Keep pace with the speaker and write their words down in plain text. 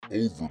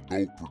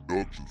Overdope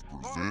Productions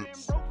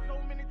presents.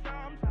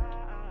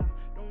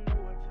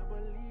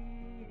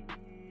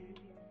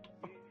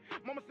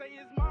 Mama say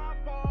it's my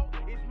fault, I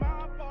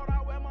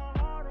wear my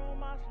heart on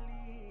my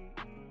sleeve.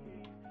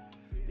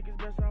 Think it's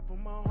best I put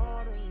my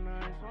heart on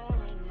nice,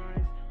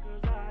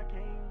 cause I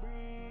can't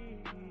breathe.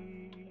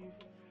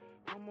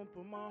 I'ma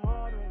put my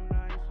heart on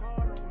nice,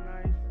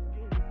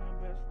 getting the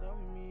best of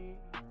me.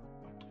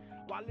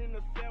 While in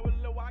the cell with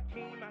Lil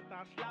Joaquin, after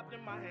I slapped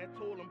him, I had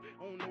told him,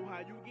 I don't know how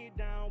you get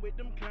down with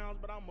them clowns,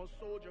 but I'm a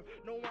soldier.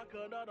 No one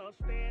could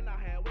understand, I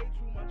had way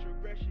too much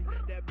aggression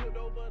that built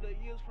over the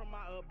years from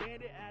my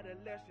abandoned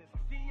adolescence.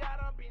 See, I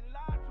done been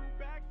lied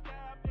to,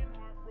 backstabbed, and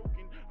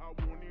heartbroken. I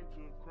wanted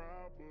to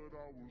cry, but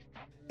I was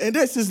too... And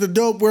this is the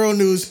Dope World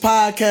News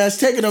Podcast,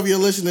 taking over your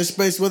listening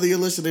space, whether you're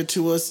listening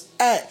to us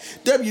at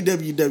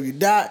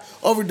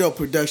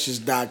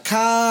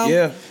www.overdopeproductions.com,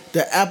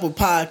 the Apple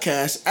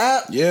Podcast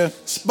app,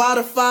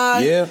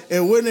 Spotify,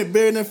 and when it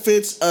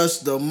benefits us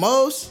the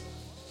most,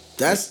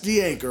 that's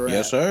the Anchor app.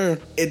 Yes, sir.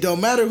 It don't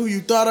matter who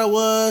you thought I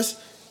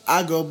was,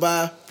 I go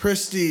by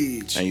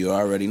Prestige. And you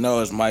already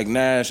know it's Mike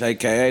Nash,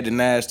 a.k.a. the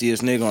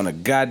nastiest nigga on the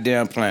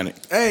goddamn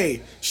planet.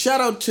 Hey,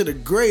 shout out to the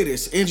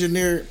greatest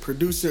engineer,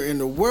 producer in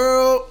the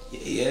world.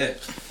 Yeah.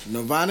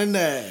 Nirvana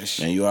Nash.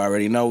 And you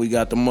already know we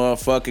got the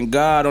motherfucking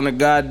God on the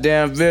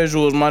goddamn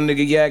visuals. My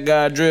nigga Yak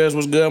God Drizz,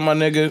 what's good, my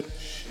nigga?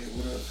 Shit,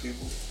 what up,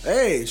 people?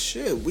 Hey,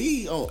 shit,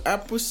 we on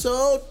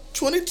episode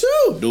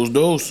 22.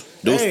 Deuce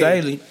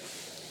Staley.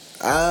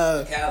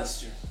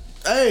 Callister.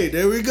 Hey,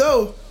 there we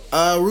go.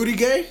 Rudy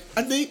Gay,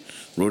 I think.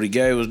 Rudy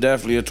Gay was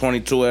definitely a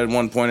 22 at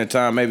one point in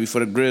time, maybe for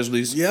the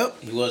Grizzlies.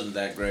 Yep. He wasn't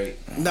that great.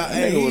 Nah,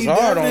 That nigga was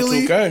hard on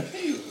 2K.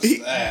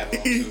 That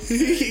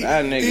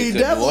nigga could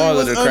do all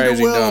of the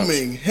crazy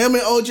underwhelming. dunks. Him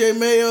and OJ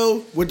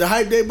Mayo, with the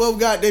hype they both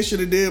got, they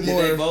should have did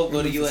more. Did they both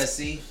go to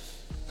USC?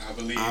 I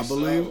believe.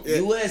 Yeah.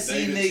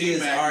 USC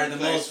niggas are the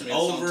most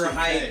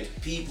overhyped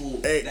people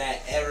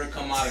that ever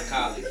come out of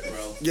college,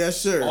 bro. Yes,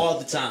 sir. All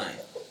the time.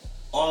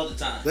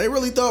 They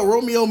really thought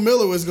Romeo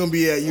Miller was gonna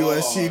be at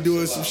USC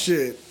doing some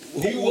shit.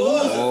 He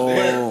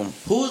was.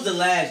 Who's the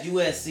last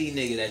USC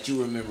nigga that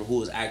you remember who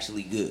was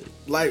actually good?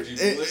 Like,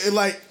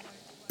 like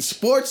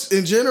sports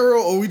in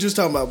general, or we just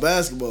talking about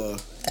basketball?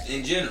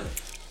 In general.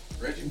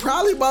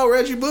 Probably about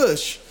Reggie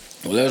Bush.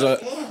 Well,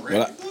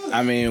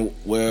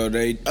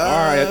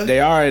 they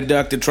are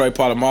inducted Troy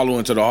Polamalu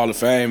into the Hall of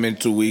Fame in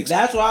 2 weeks.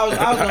 That's what I was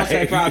gonna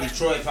say. Probably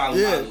Troy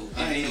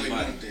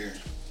Polamalu.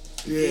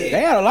 Yeah. They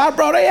had a lot,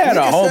 bro. They had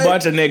a whole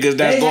bunch of niggas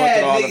that's going to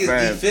the Hall of Fame. They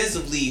had niggas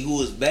defensively who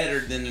was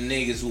better than the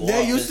niggas who.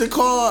 They used to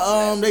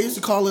call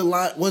it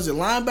was it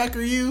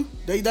linebacker U?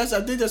 I think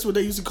that's what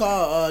they used to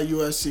call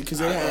USC because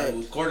they had it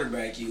was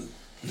quarterback U.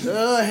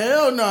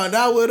 Hell no,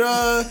 not with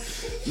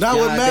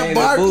Matt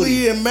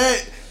Barkley and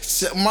Mark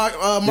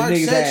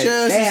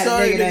Sanchez and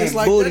sorry niggas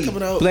like Booty that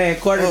coming out playing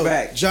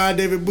quarterback. John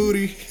David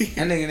Booty.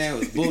 That nigga name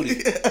was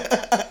Booty.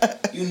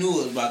 You knew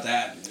it was about to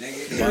happen, nigga.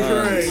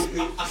 Right.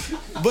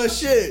 But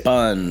shit,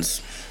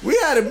 Buns. we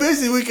had a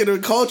busy week in the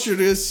culture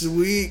this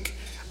week.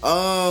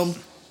 I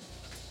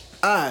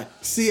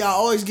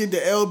always get the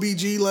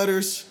LBG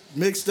letters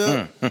mixed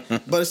up,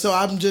 but so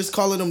I'm just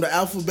calling them the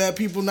alphabet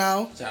people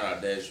now. Shout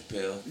out Dave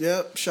Chappelle.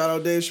 Yep, shout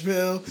out Dave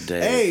Chappelle.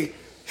 Hey,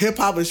 hip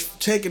hop is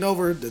taking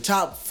over the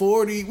top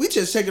 40. We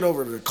just taking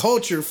over the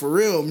culture for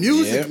real,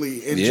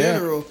 musically in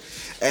general.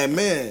 And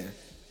man,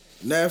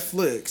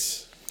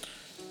 Netflix.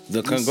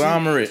 The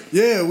conglomerate.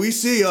 We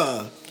see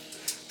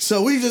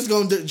so we just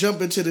gonna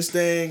jump into this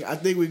thing. I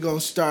think we're gonna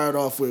start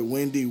off with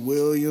Wendy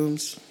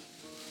Williams.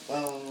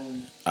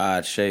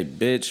 Odd shaped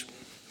bitch.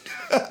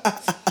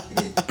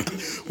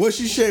 What's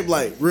she shaped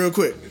like? Real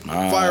quick.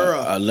 Fire her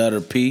up. A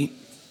letter P.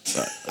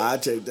 I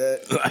take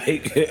that.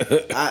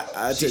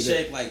 I She take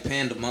shaped that. like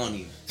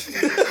pandemonium.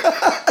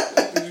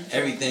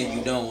 Everything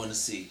you don't want to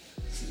see.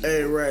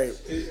 Hey, right.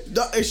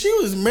 And she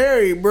was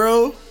married,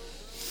 bro.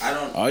 I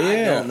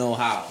don't know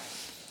how.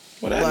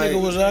 Well, that nigga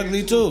was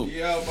ugly too.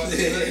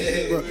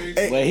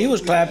 Well, he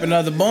was clapping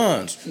other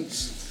buns.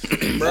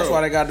 That's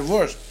why they got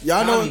divorced.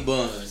 Y'all know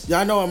buns.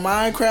 Y'all know what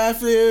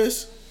Minecraft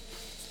is?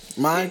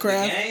 Minecraft?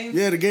 The game?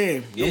 Yeah, the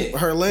game. Yeah.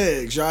 Her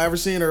legs. Y'all ever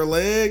seen her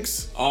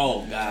legs?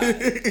 Oh God.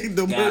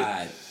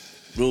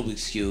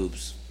 Rubik's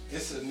cubes.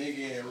 It's a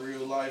nigga in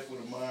real life with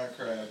a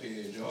Minecraft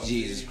head, y'all.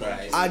 Jesus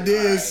Christ. I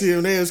did see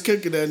him. They was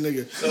cooking that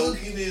nigga.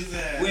 Cooking his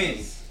ass.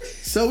 Wendy.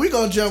 So we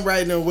gonna jump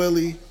right into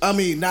Willie. I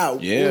mean,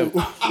 not Yeah.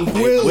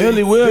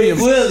 Willie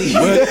Williams. Willie.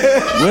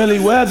 Willie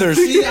Weathers.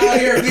 She out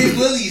here Big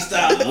Willie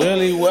style.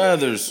 Willie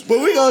Weathers. But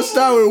we gonna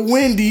start with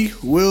Wendy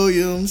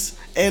Williams,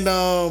 and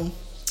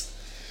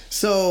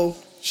so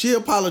she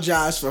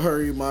apologized for her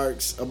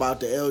remarks about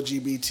the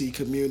LGBT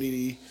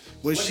community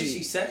What did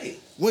she say?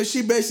 When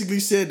she basically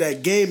said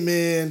that gay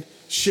men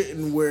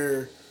shouldn't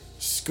wear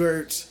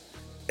skirts,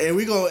 and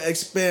we gonna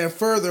expand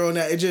further on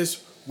that. It just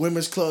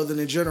women's clothing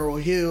in general,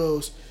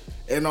 heels,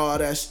 and all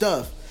that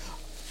stuff.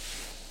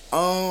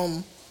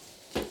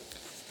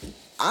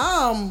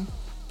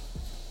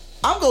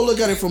 I'm gonna look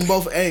at it from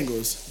both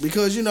angles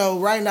because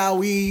right now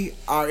we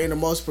are in the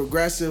most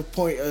progressive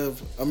point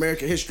of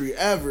American history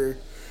ever,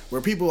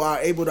 where people are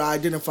able to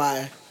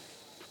identify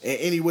in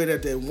any way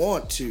that they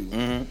want to.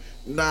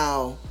 Mm-hmm.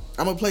 Now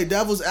I'm gonna play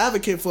devil's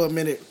advocate for a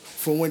minute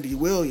for Wendy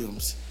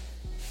Williams,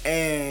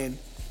 and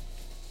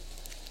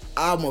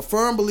I'm a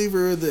firm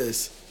believer of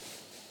this: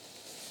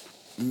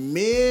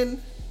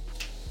 men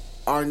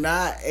are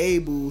not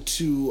able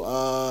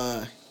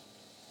to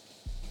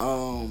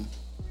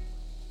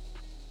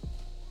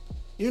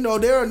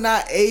they're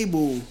not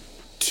able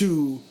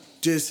to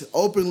just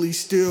openly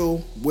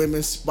steal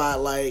women's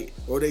spotlight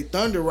or they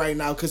thunder right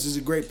now because there's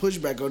a great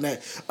pushback on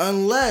that.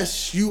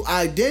 Unless you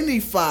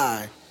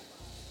identify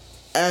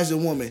as a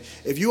woman.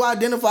 If you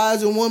identify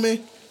as a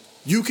woman,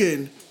 you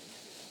can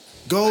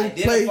go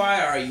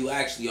identify or you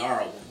actually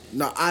are a woman.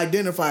 No,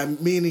 identify,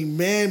 meaning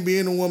man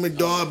being a woman,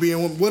 dog being a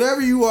woman.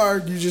 Whatever you are,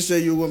 you just say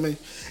you're a woman.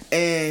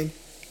 And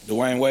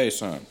Dwayne Wade's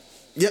son.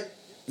 Yep.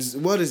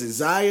 What is it?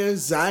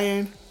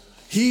 Zion?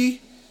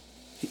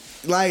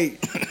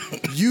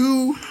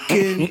 You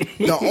can,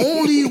 the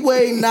only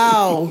way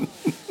now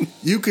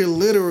you can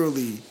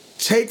literally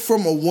take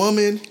from a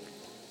woman,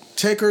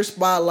 take her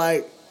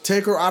spotlight,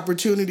 take her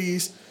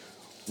opportunities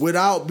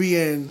without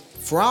being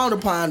frowned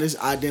upon as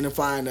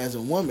identifying as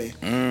a woman.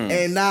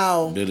 And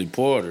now Billy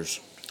Porter's.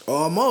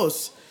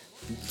 Almost.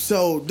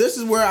 So this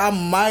is where I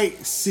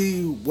might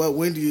see what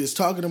Wendy is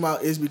talking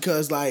about is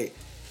because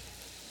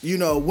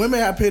women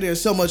have put in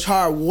so much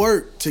hard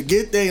work to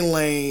get their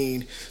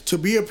lane, to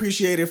be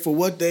appreciated for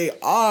what they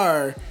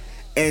are,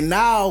 and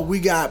now we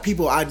got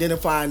people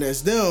identifying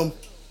as them.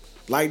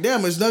 Like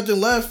them, there's nothing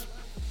left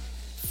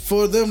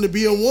for them to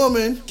be a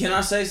woman. Can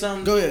I say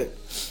something? Go ahead.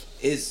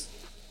 It's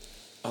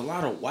a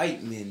lot of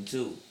white men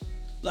too.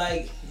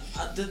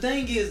 The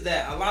thing is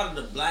that a lot of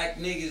the black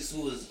niggas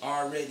who is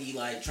already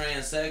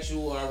transsexual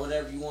or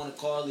whatever you want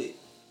to call it,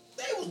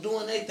 they was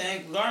doing their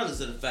thing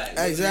regardless of the fact.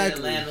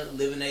 Exactly. Living in Atlanta,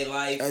 living their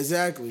life.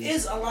 Exactly.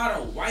 It's a lot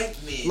of white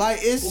men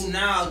who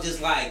now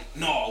just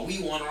no,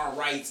 we want our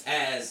rights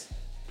as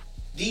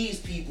these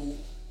people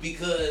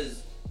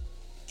because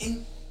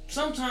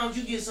sometimes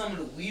you get some of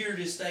the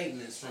weirdest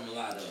statements from a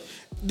lot of them.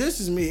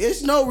 This is me.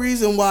 It's no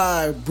reason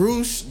why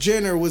Bruce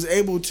Jenner was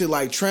able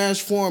to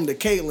transform to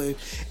Caitlyn,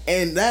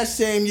 and that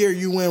same year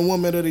you win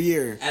Woman of the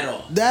Year. At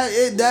all.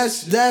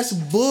 That's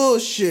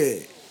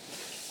bullshit.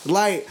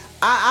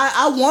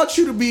 I want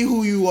you to be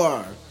who you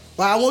are.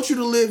 I want you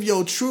to live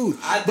your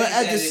truth. I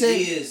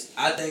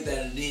think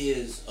that it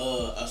is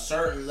a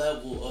certain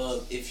level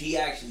of if he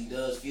actually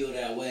does feel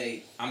that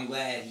way, I'm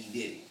glad he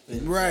did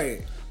it.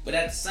 Right. But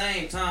at the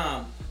same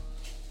time,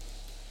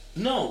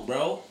 no,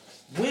 bro.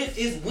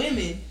 It's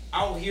women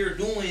out here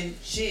doing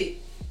shit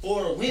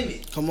for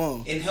women. Come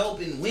on. And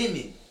helping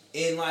women.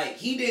 And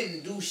he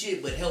didn't do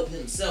shit but help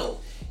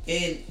himself.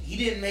 And he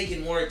didn't make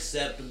it more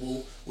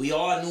acceptable. We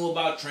all knew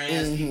about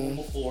trans people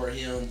before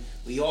him.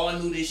 We all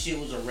knew this shit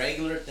was a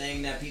regular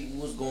thing that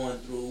people was going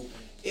through.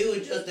 It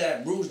was just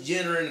that Bruce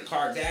Jenner and the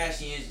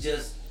Kardashians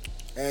just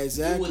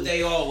do what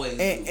they always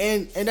do.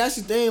 And that's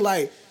the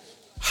thing,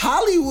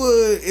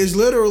 Hollywood is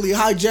literally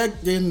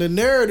hijacking the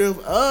narrative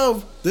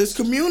of this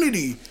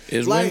community.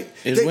 Is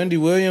Wendy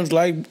Williams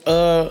like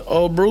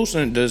old Bruce,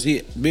 and does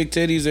he big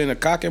titties and a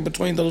cock in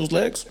between those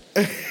legs?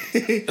 But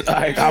it's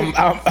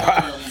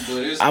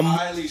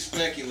highly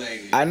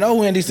speculated. I know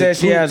Wendy said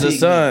she has a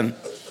son,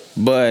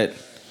 but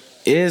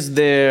is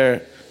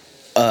there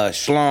a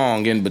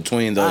schlong in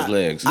between those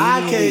legs?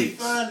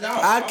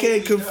 I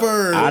can't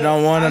confirm. I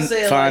don't want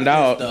to find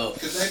out.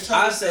 Because they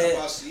talked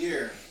about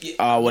Sierra.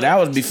 Oh, well, that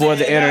was before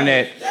the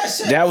internet.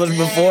 That was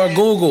before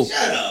Google.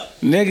 Shut up.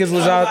 Niggas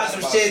was out.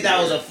 Some shit that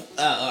was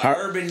a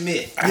urban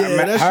myth.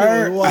 Yeah,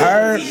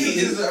 that He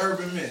is an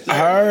urban myth.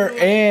 Her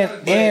and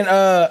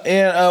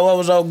what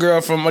was old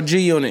girl from a G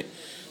Unit?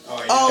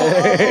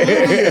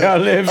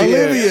 Olivia.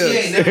 She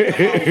ain't never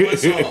come out with one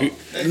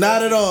song.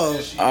 Not at all.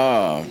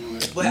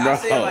 But I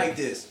say it like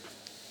this.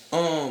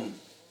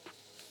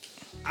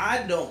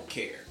 I don't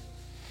care.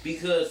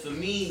 Because for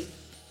me,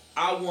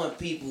 I want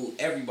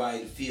everybody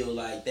to feel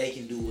like they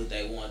can do what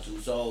they want to.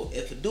 So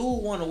if a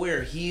dude want to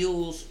wear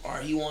heels or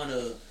he want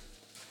to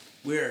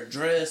wear a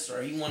dress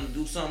or he want to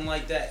do something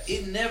like that,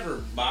 it never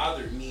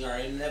bothered me or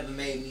it never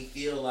made me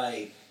feel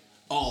like,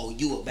 oh,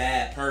 you a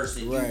bad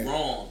person, right. You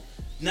wrong.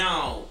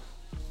 Now,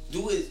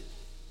 do it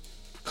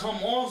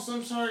come off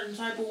some certain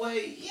type of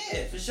way?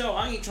 Yeah, for sure.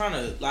 I ain't trying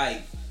to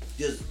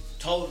just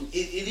totally.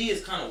 It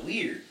is kind of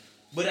weird.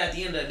 But at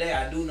the end of the day,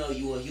 I do know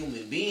you a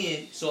human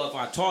being. So if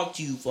I talk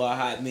to you for a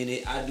hot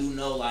minute, I do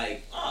know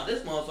oh,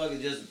 this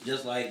motherfucker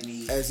just like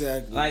me.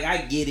 Exactly. I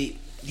get it.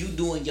 You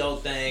doing your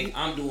thing,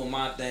 I'm doing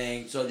my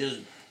thing. So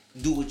just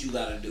do what you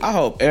gotta do. I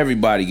hope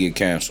everybody get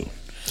canceled.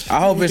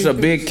 I hope it's a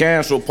big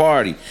cancel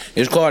party.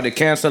 It's called the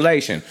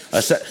cancellation.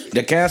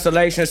 The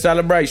cancellation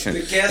celebration.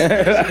 The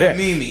cancellation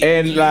Mimi.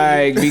 And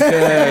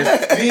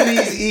because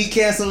Mimi's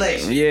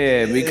e-cancellation.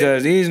 Yeah,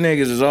 because these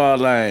niggas is all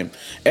lame.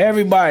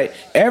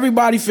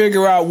 Everybody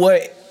figure out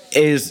what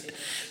is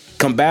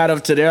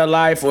combative to their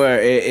life, or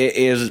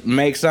it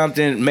makes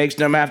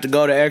them have to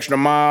go the extra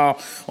mile,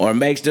 or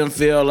makes them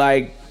feel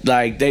like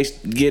they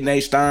getting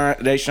they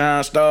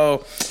shine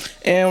stole,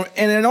 and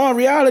in all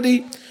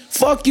reality,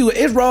 fuck you.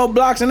 It's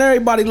roadblocks in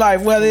everybody's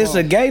life. Whether it's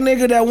a gay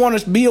nigga that want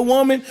to be a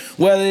woman,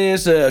 whether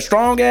it's a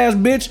strong ass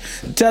bitch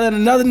telling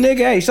another nigga,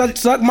 hey,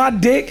 suck my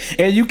dick,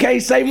 and you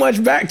can't say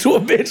much back to a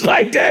bitch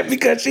like that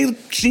because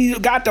she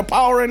got the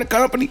power in the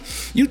company.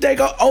 You think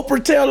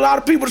Oprah tell a lot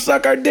of people to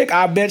suck her dick?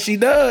 I bet she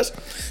does.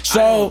 So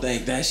I don't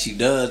think that she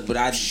does, but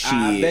I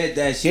bet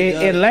that she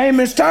does. In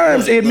layman's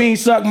terms, it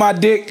means suck my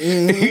dick.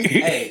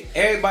 Hey,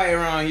 everybody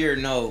around here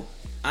know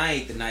I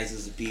ain't the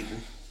nicest of people.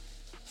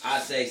 I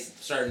say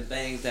certain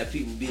things that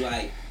people be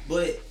like,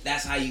 but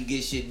that's how you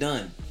get shit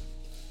done.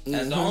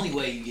 That's the only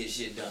way you get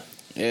shit done.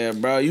 Yeah,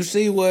 bro. You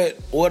see what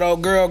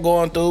old girl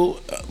going through?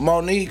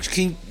 Monique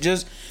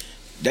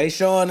they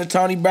showing the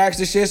Tony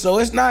Braxton shit. So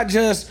it's not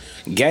just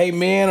gay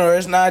men, or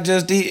it's not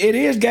just it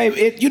is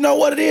gay. You know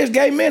what it is?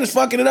 Gay men is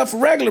fucking it up for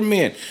regular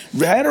men,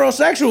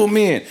 heterosexual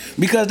men,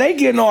 because they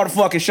getting all the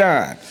fucking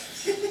shine.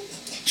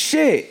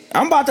 Shit,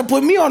 I'm about to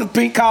put me on a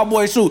pink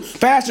cowboy suit.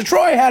 Pastor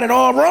Troy had it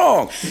all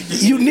wrong.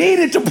 You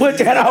needed to put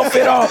that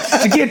outfit on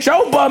to get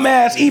your bum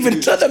ass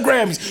even to the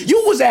Grammys.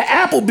 You was at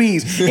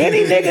Applebee's.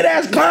 Any nigga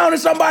that's clowning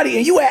somebody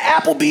and you at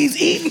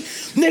Applebee's eating,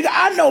 nigga,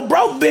 I know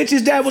broke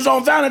bitches that was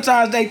on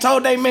Valentine's Day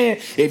told they man,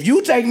 if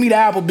you take me to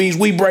Applebee's,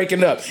 we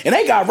breaking up. And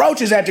they got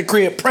roaches at the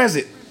crib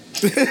presently,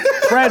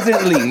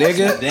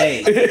 nigga.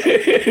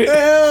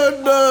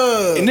 Hell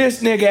no. And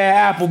this nigga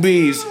at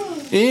Applebee's.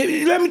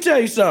 And let me tell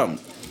you something.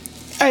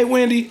 Hey,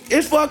 Wendy,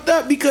 it's fucked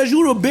up because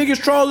you the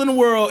biggest troll in the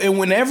world, and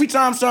when every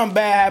time something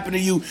bad happen to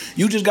you,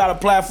 you just got a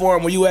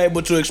platform where you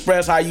able to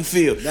express how you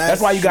feel.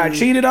 That's why you got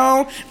cheated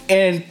on,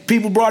 and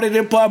people brought it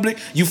in public.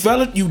 You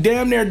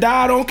damn near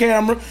died on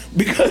camera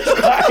because.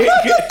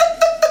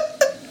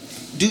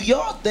 Do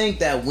y'all think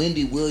that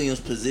Wendy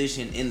Williams'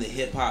 position in the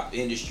hip hop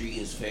industry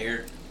is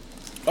fair?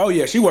 Oh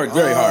yeah, she worked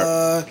very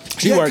hard.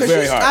 She worked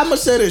very hard. I'm gonna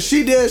say this: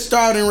 she did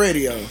start in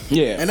radio.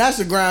 Yeah, and that's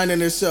a grind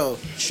in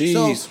itself. Jeez.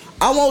 So,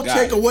 I won't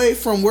take away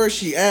from where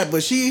she at,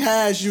 but she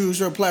has used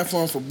her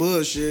platform for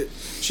bullshit.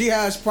 She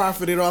has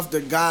profited off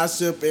the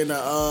gossip and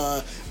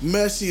the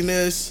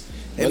messiness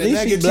and the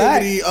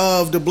negativity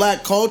of the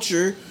black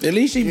culture. At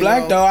least she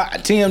black, though.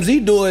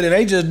 TMZ do it, and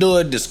they just do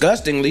it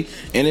disgustingly,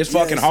 and it's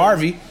fucking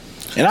Harvey.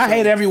 And I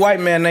hate every white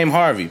man named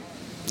Harvey.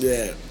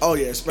 Yeah. Oh,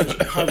 yeah,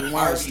 especially Harvey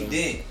Weinstein.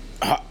 Harvey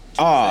Dent.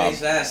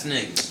 Face ass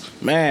nigga.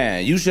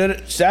 Man, you should.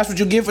 That's what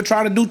you get for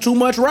trying to do too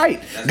much right.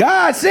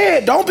 God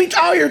said, don't be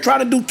out here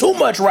trying to do too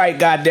much right,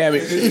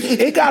 goddammit.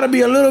 It gotta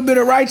be a little bit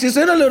of righteous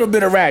and a little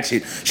bit of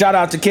ratchet. Shout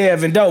out to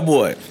Kevin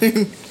Doughboy.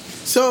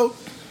 So,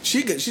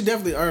 she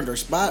definitely earned her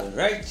spot.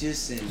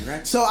 Righteous and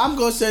ratchet. So, I'm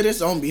gonna say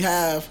this on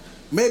behalf.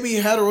 Maybe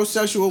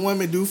heterosexual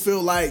women do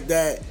feel like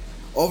that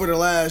over the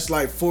last,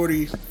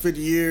 40, 50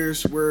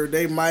 years, where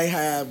they might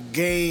have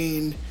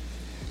gained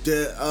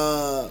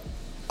the,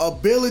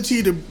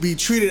 ability to be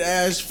treated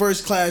as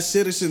first-class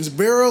citizens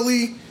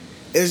barely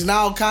is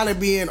now kind of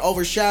being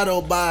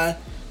overshadowed by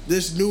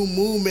this new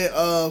movement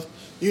of,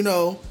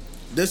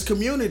 this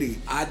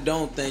community. I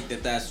don't think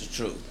that that's the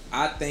truth.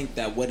 I think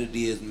that what it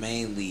is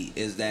mainly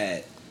is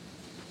that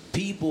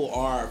people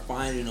are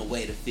finding a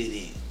way to fit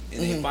in.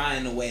 And they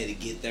find a way to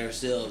get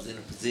themselves in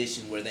a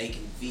position where they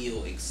can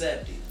feel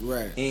accepted.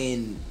 Right.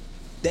 And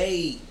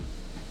they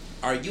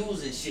are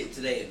using shit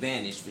to their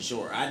advantage for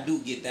sure. I do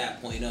get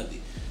that point of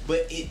it.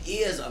 But it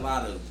is a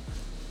lot of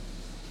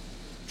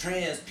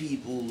trans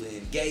people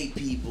and gay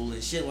people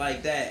and shit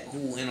like that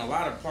who in a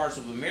lot of parts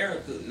of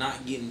America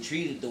not getting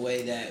treated the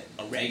way that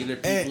a regular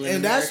people in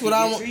America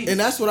get treated. And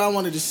that's what I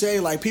wanted to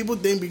say. Like, people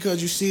think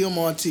because you see them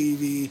on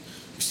TV,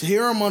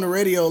 hear them on the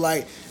radio,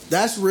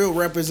 that's real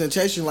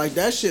representation.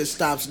 That shit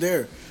stops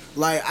there.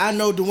 I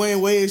know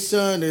Dwayne Wade's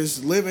son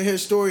is living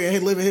his story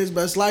and living his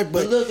best life,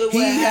 but look at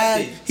what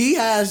happened. He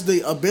has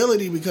the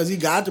ability because he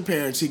got the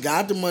parents, he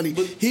got the money,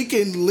 he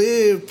can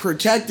live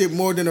protected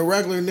more than a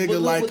regular nigga. But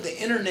look what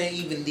the internet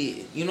even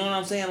did. You know what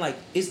I'm saying?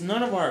 It's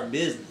none of our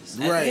business.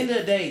 At the end of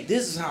the day,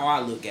 this is how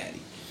I look at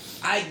it.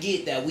 I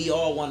get that we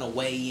all want to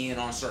weigh in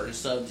on certain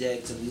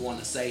subjects and we want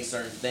to say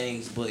certain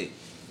things, but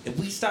if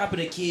we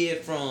stopping a kid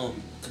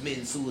from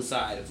committing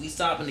suicide, if we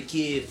stopping a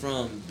kid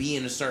from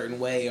being a certain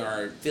way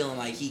or feeling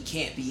like he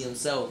can't be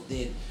himself,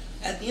 then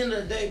at the end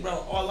of the day, bro,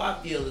 all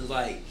I feel is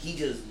he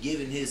just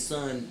giving his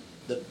son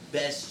the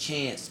best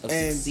chance of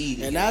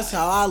succeeding. And that's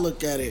how I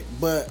look at it.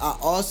 But I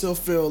also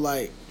feel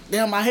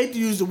damn, I hate to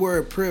use the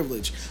word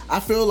privilege. I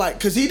feel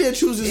because he didn't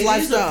choose his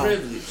lifestyle.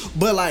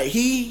 But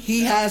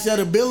he has that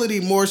ability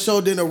more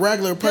so than a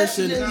regular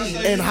person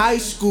in high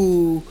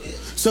school.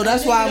 So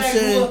that's why I'm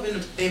saying grew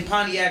up in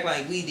Pontiac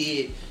like we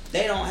did,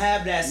 they don't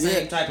have that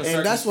same type of circumstance.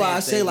 And that's why I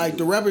say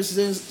the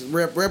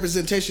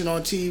representation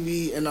on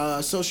TV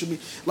and social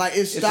media,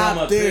 it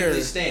stopped there.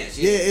 Stance,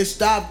 it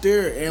stopped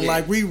there,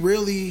 and we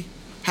really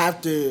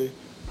have to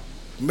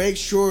make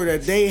sure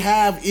that they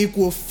have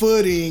equal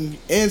footing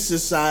in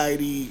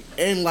society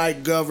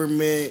and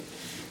government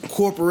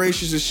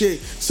corporations and shit,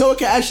 so it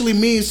can actually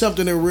mean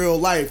something in real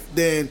life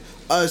than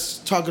us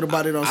talking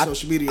about it on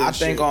social media. I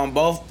think on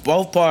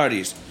both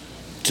parties,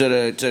 to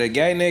the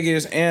gay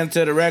niggas and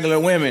to the regular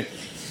women.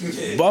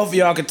 Both of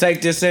y'all can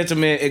take this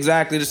sentiment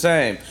exactly the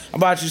same. How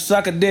about you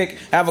suck a dick,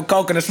 have a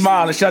Coke and a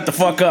smile, and shut the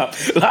fuck up?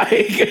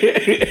 Like,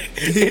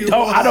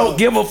 I don't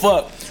give a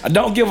fuck. I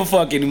don't give a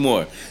fuck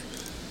anymore.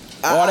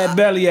 All that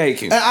belly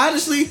aching. And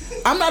honestly,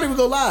 I'm not even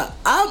gonna lie.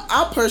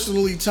 I'm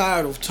personally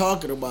tired of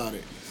talking about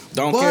it.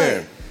 Don't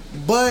care.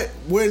 But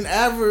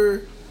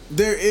whenever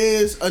there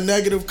is a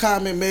negative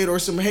comment made or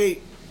some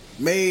hate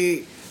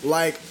made,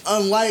 like,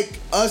 unlike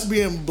us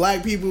being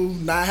black people,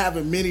 not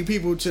having many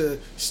people to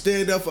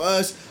stand up for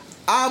us,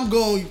 I'm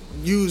going to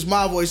use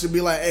my voice to be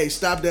like, hey,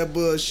 stop that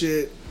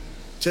bullshit.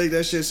 Take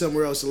that shit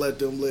somewhere else and let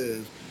them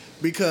live.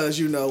 Because,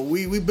 you know,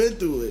 we've been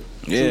through it.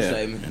 Yeah,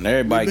 and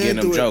everybody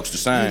getting them jokes the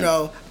same. You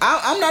know,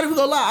 I'm not even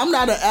going to lie. I'm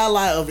not an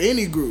ally of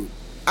any group.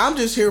 I'm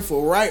just here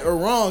for right or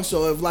wrong.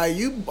 So if, like,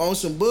 you on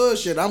some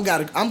bullshit,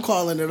 I'm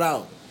calling it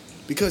out.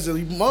 Because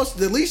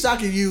the least I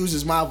can use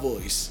is my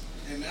voice.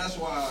 And that's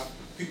why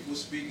people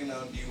speaking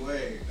on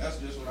D-Wade, that's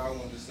just what I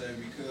wanted to say,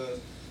 because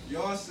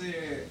y'all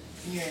said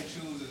he ain't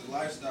choose his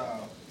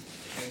lifestyle,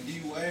 and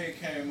D-Wade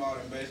came out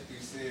and basically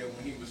said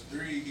when he was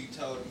 3, he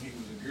told him he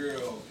was a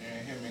girl,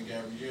 and him and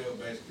Gabrielle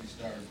basically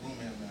started grooming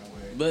him that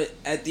way. But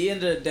at the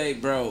end of the day,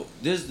 bro,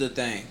 this is the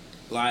thing.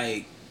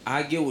 Like,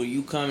 I get where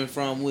you coming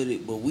from with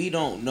it, but we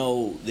don't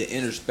know the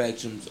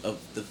introspections of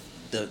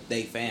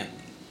they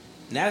family.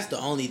 And that's the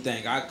only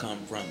thing I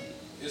come from.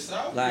 It's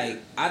out like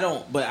here. I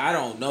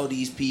don't know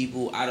these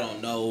people. I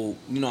don't know,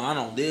 I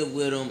don't live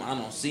with them. I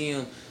don't see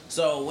them.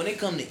 So when it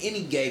comes to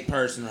any gay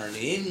person or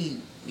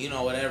any,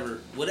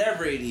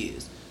 whatever it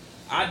is,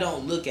 I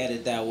don't look at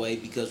it that way,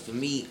 because for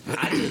me,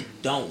 I just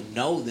don't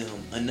know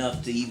them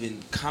enough to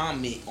even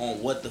comment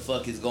on what the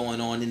fuck is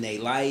going on in their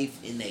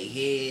life, in their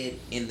head,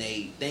 in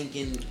their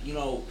thinking,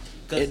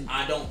 because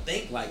I don't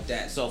think like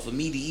that. So for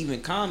me to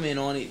even comment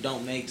on it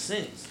don't make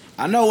sense.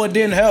 I know what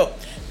didn't help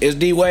is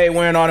D-Wade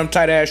wearing all them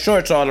tight ass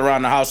shorts all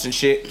around the house and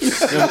shit.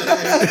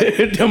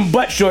 them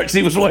butt shorts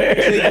he was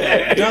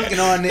wearing. Dunking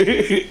on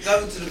it.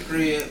 Coming to the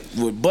crib.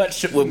 With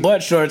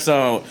butt shorts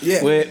on.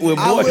 Yeah. With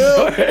boy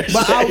shorts.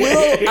 But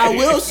I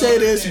will say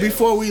this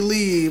before we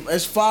leave,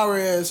 as far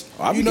as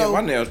my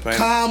nails painted.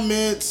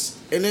 Comments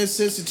and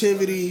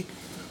insensitivity,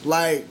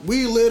 like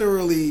we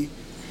literally,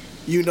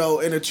 in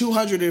the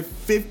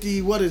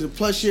 250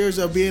 plus years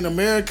of being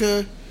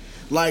America,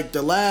 like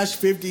the last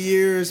 50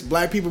 years,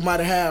 black people might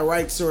have had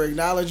rights or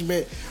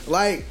acknowledgement.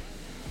 Like,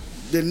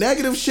 the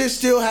negative shit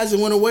still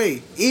hasn't went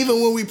away,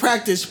 even when we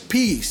practice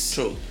peace.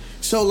 True.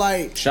 So,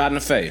 like... Shot in the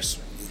face.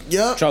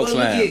 Yep. Choke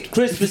slam.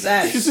 Christmas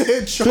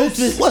Addicts.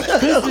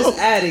 Christmas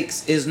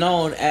Addicts is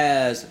known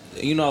as,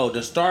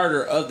 the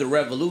starter of the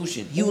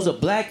revolution. He was a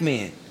black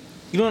man.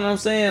 You know what I'm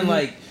saying? Mm-hmm.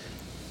 Like,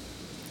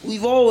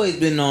 we've always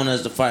been known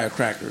as the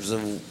firecrackers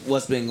of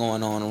what's been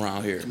going on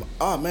around here.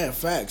 Oh man,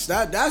 facts.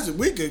 That's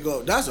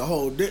a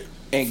whole.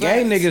 And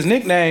gay niggas'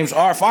 nicknames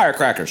are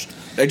firecrackers.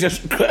 They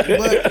just. But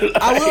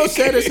I will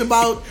say this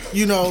about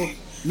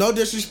no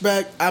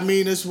disrespect. I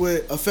mean this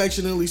with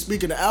affectionately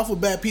speaking. The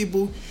alphabet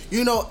people,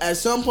 at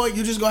some point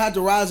you just gonna have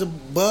to rise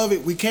above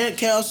it. We can't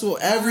cancel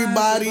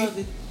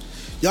everybody.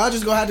 Y'all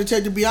just gonna have to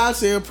take the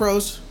Beyonce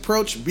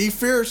approach. Be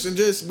fierce and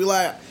just be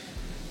like,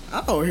 I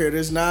don't hear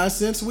this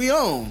nonsense. We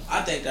own.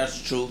 I think that's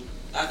true.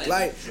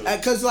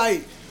 Cause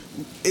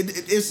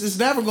it's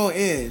never gonna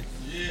end.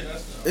 Yeah,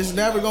 it's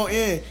never gonna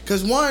end.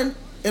 Cause one,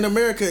 in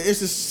America,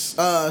 it's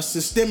a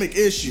systemic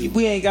issue.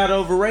 We ain't got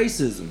over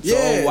racism.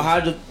 Yeah.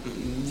 So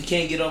we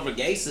can't get over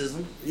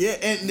gaysism? Yeah,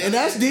 and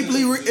that's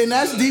deeply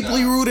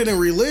rooted in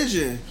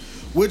religion.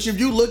 Which, if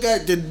you look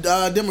at the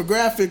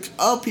demographic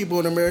of people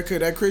in America,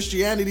 that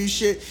Christianity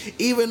shit,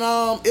 even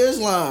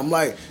Islam,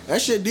 like,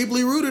 that shit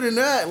deeply rooted in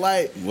that.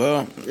 Like,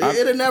 well,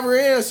 it'll never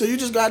end, so you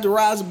just got to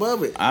rise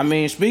above it. I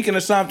mean, speaking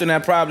of something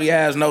that probably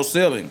has no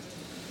ceiling,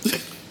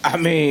 I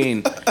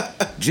mean,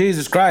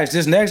 Jesus Christ,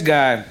 this next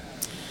guy,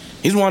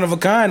 he's one of a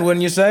kind,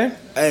 wouldn't you say?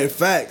 Hey,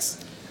 facts.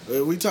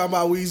 We talking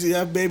about Weezy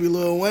F Baby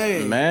Lil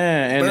Wayne.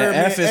 Man, and Birdman, the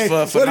F is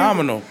for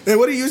phenomenal.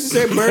 What he used to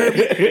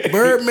say,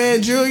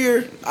 Birdman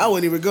Jr.? I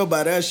wouldn't even go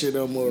by that shit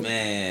no more.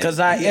 Man. Because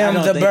I am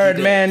the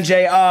Birdman Jr.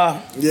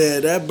 Yeah,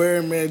 that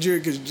Birdman Jr.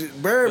 Because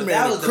Birdman,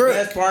 that was the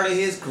best part of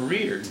his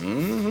career.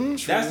 Mm-hmm.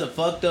 That's the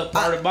fucked up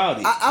part about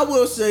it. I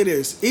will say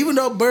this. Even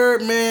though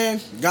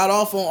Birdman got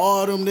off on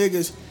all them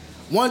niggas,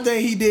 one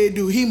thing he did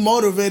do, he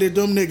motivated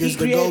them niggas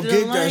to go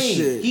get that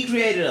shit. He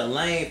created a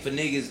lane for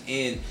niggas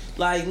in,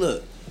 like,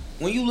 look,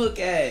 when you look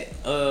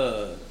at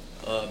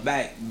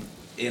back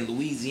in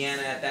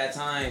Louisiana at that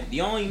time,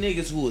 the only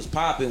niggas who was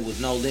popping was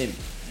No Limit.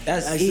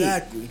 That's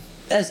exactly.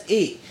 That's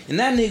it. And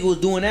that nigga was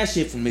doing that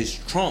shit from his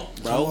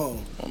trunk,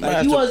 bro.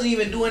 Like, he wasn't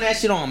even doing that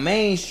shit on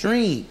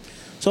mainstream.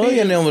 So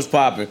he and them was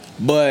popping,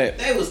 but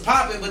they was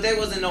popping, but they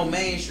wasn't no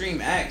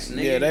mainstream acts,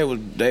 nigga. Yeah,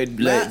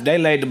 they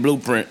laid the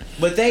blueprint.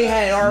 But they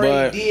had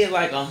already did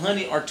like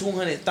 100 or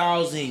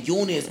 200,000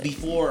 units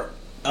before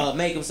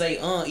Make 'Em Say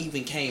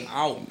even came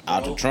out.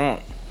 Out the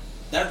trunk.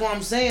 That's what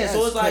I'm saying. That's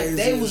so it's like crazy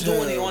they was as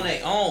doing it hell. on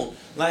their own.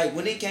 Like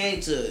when it came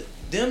to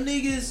them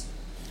niggas,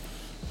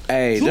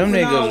 Hey, them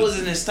Juvenile niggas was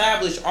an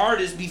established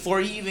artist before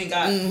he even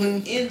got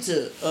put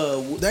into.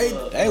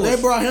 They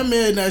brought him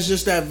in as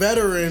just that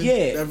veteran,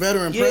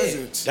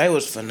 presence. they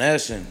was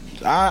finessing.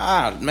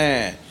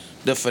 Man,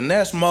 the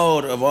finesse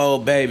mode of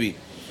Old Baby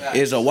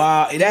is a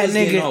wild. That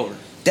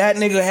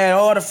nigga had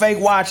all the fake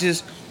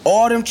watches.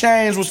 All them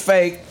chains was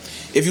fake.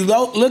 If you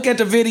look at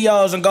the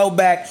videos and go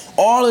back,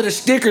 all of the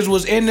stickers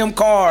was in them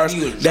cars.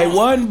 They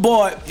wasn't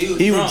bought.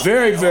 He was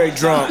very, very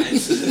drunk.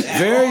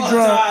 Very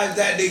drunk.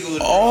 That nigga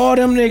was all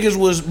them niggas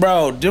was,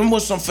 bro, them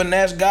was some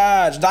finesse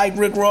guys. Like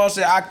Rick Ross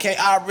said,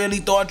 I really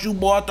thought you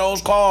bought those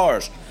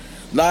cars.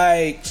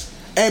 Like,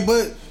 hey,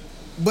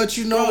 but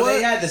you know what?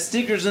 They had the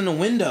stickers in the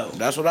window.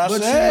 That's what I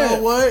said. But you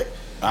know what?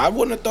 I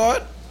wouldn't have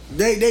thought.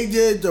 They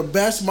did the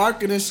best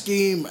marketing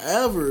scheme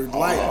ever.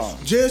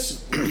 Like,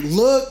 just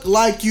look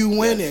like you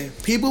winning.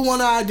 People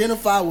want to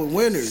identify with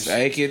winners.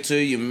 Fake it till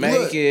you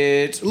make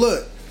it.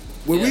 Look,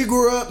 when we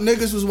grew up,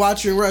 niggas was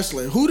watching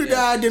wrestling. Who did they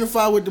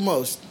identify with the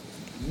most?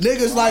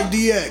 Niggas like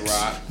DX.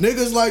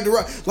 Niggas like The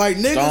Rock. Like,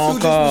 niggas Stone who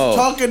just Cold. was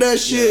talking that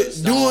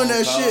shit, doing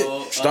that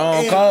shit.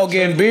 Stone Cold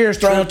getting beers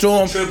thrown to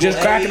him, just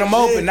cracking them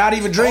open, not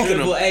even drinking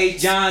them. Triple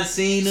H, John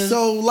Cena.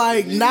 So,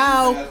 like,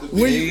 now,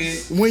 when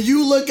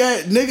you look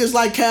at niggas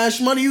like Cash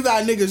Money, you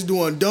got niggas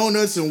doing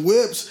donuts and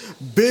whips,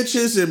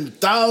 bitches, and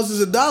thousands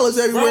of dollars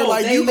everywhere. Bro,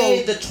 like, they you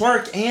made go, the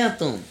twerk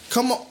anthem.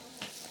 come on.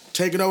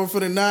 Taking over for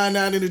the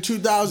 99 and the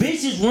 2000.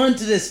 Bitches run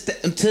to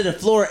the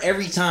floor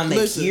every time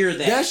they hear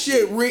that. That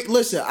shit ring.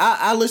 Listen,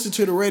 I listen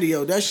to the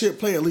radio. That shit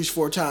play at least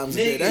 4 times a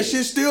day. That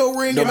shit still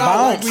ringing The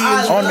out.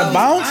 bounce. On the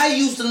bounce? I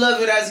used to love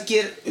it as a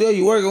kid. Yo,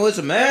 you working with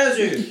some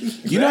magic.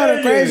 You know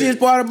the craziest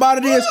part about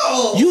it is,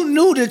 you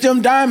knew that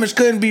them diamonds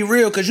couldn't be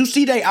real because you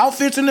see they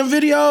outfits in the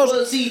videos.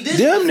 Well, see,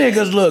 them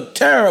niggas look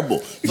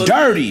terrible,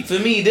 dirty. For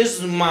me, this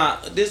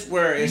is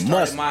where it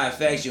started my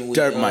affection with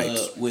Dirt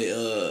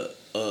mics.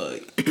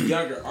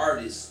 Younger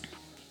artists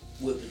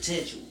with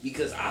potential,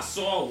 because I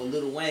saw what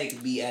Lil Wayne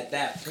could be at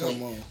that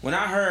point. When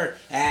I heard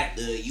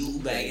after you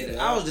back in,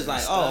 I was just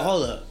like, oh,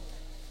 hold up,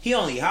 he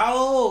only how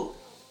old?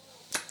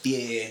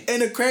 Yeah.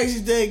 And the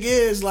crazy thing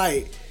is,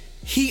 like,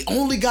 he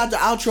only got the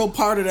outro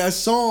part of that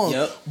song,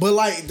 but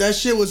like that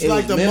shit was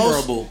like the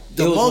memorable.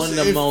 most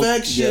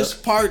infectious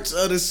parts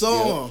of the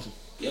song.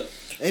 Yep.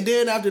 And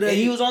then after that, and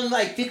he was only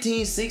like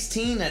 15,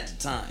 16 at the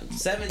time,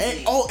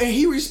 17. And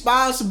he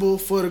responsible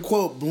for the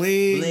quote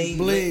bling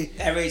bling.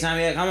 Every time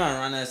he had come out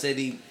around that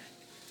city.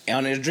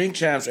 On his Drink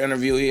Champs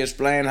interview, he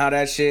explained how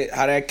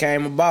that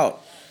came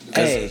about.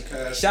 Hey,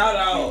 shout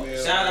out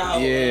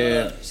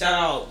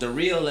the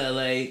real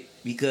LA,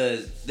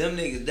 because them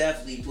niggas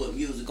definitely put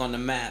music on the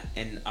map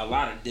in a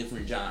lot of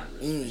different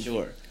genres, for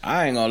sure.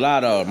 I ain't gonna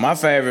lie though, my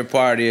favorite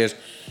part is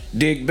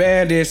Dick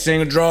Bandit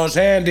singing draws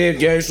hand it,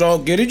 yeah, so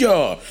get it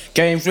y'all.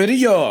 Came for the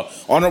y'all.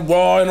 On the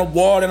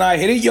wall, and I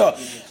hit it y'all.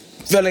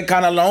 Feeling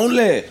kinda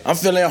lonely. I'm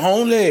feeling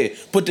homely.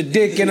 Put the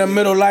dick in the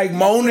middle like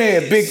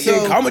Monet. Big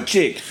dick, I'm a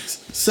chick.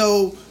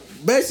 So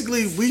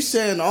basically we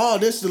saying all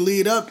this to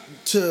lead up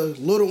to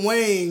Lil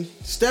Wayne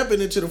stepping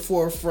into the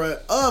forefront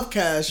of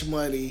Cash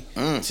Money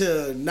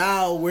to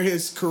now where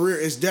his career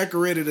is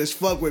decorated as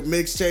fuck with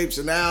mixtapes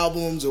and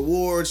albums,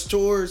 awards,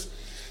 tours,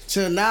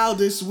 to now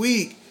this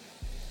week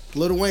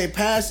Lil Wayne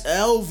passed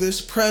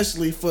Elvis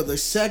Presley for the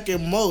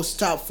second most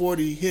top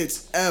 40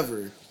 hits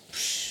ever.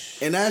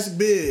 And that's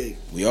big.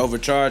 We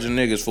overcharging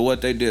niggas for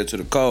what they did to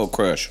the Cold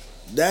Crush.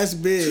 That's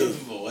big.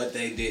 For what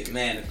they did.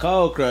 Man, the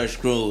Cold Crush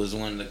crew is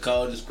one of the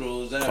coldest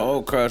crews ever.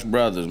 Cold Crush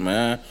brothers,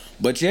 man.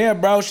 But yeah,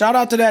 bro, shout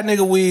out to that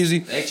nigga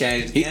Weezy. They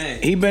changed the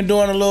game. He been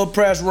doing a little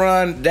press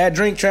run. That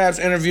Drink Traps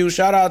interview,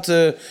 shout out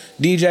to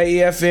DJ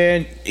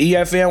EFN.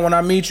 EFN, when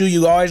I meet you,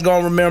 you always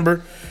gonna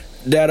remember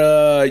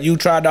that you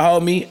tried to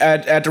hold me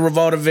at the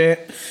Revolt event,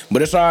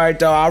 but it's all right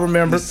though. I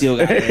remember.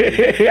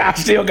 I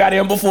still got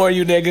him before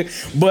you,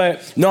 nigga.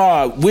 But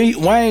no,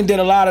 Wayne did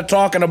a lot of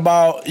talking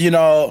about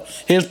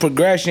his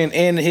progression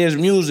in his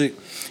music,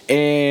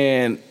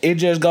 and it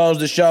just goes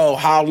to show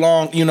how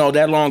long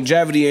that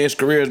longevity in his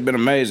career has been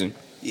amazing.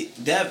 Yeah,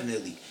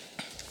 definitely.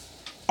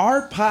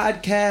 Our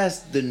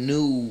podcast, the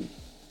new,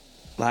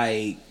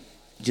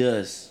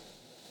 just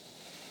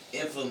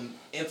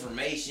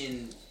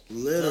information.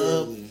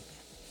 Literally.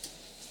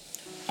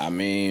 I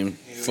mean,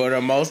 for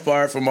the most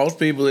part, for most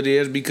people it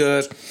is,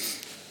 because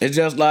it's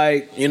just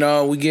like,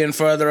 we getting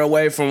further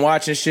away from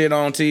watching shit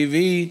on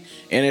TV,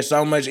 and it's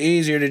so much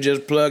easier to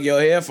just plug your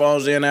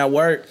headphones in at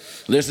work,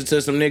 listen to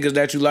some niggas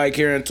that you like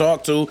hear and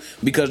talk to,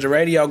 because the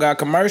radio got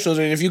commercials,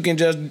 and if you can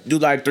just do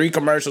 3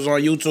 commercials on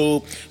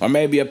YouTube, or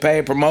maybe a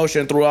paid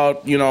promotion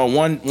throughout,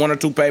 one or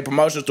 2 paid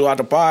promotions throughout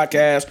the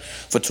podcast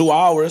for 2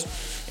 hours,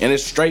 and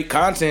it's straight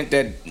content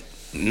that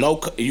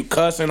you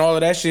cuss and all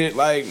of that shit,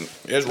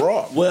 it's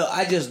raw. Well,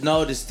 I just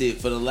noticed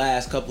it for the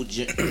last couple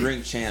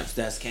Drink Champs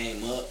that's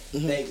came up.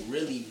 They've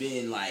really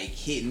been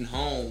hitting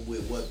home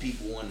with what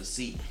people want to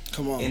see.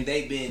 Come on. And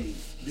they've been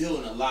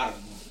building a lot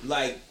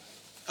of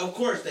of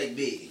course they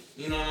big.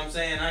 You know what I'm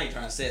saying? I ain't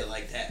trying to say it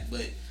like that,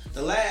 but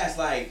the last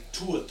like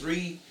 2 or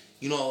 3,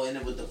 you know, and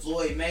then with the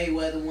Floyd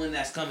Mayweather one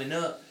that's coming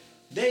up,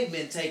 they've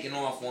been taking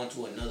off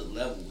onto another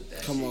level with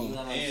that shit. You know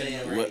what I'm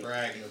saying? And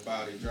bragging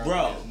about it, dropping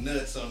Bro. his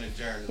nuts on the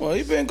journey. Well,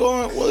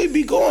 he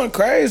be going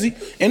crazy,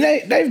 and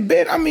they've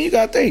been. I mean, you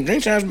got to think,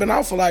 Drink Champs been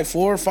out for like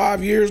 4 or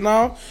 5 years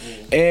now,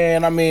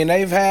 and I mean,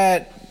 they've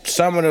had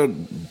some of the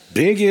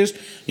biggest.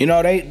 You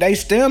know, they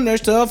stem their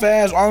stuff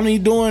as only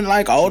doing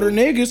like older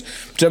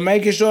niggas to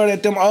making sure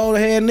that them old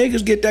head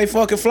niggas get their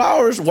fucking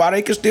flowers while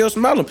they can still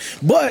smell them.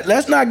 But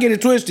let's not get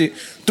it twisted.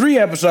 3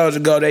 episodes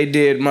ago, they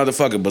did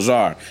motherfucking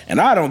Bizarre,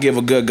 and I don't give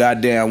a good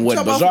goddamn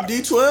what Bizarre.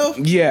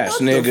 D12? Yes,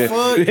 what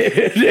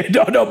nigga.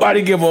 Don't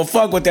nobody give a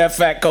fuck what that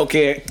fat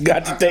cocaine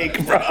got to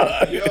think, bro.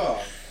 Yo,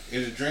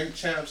 is Drink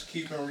Champs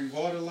keeping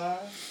Revolt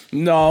alive?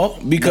 No,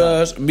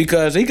 because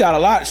he got a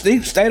lot.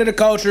 State of the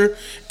culture,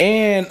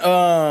 and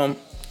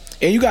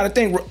you got to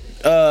think,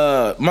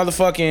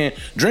 motherfucking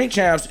Drink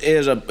Champs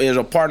is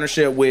a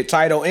partnership with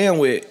Tidal and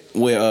with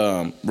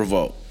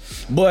Revolt.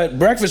 But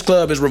Breakfast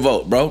Club is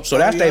Revolt, bro. So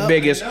that's their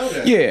biggest.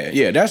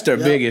 Yeah, that's their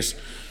biggest.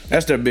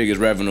 That's their biggest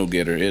revenue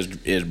getter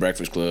is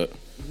Breakfast Club.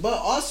 But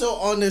also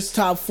on this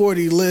top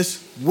 40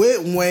 list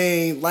with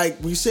Wayne,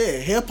 like we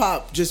said, hip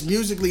hop just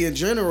musically in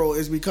general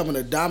is becoming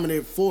a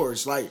dominant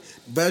force. Like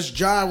best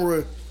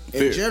genre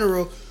in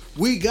general,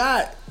 we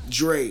got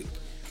Drake.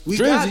 We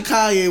got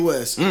Kanye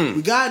West.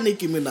 We got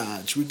Nicki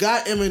Minaj. We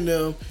got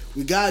Eminem.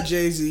 We got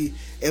Jay-Z.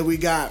 And we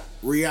got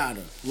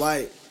Rihanna.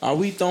 Like, are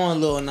we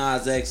throwing Lil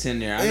Nas X in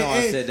there? I know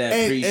I said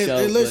that pre-show,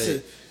 and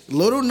listen,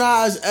 Lil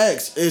Nas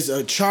X is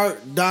a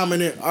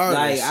chart-dominant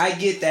artist. Like, I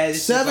get that.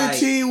 It's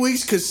 17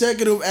 weeks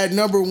consecutive at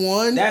number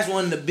 1. That's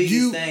one of the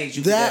biggest things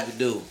you could ever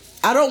do.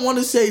 I don't want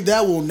to say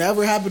that will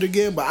never happen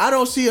again, but I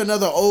don't see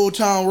another Old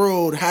Town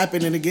Road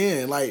happening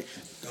again. Like,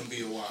 Gonna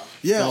be a while.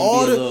 Yeah,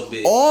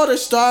 all the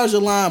stars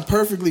align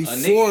perfectly for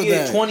nigga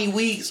that. Get 20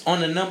 weeks on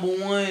the number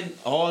 1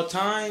 all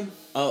time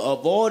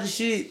of all the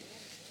shit.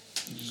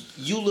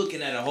 You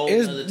looking at a whole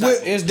other type.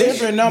 It's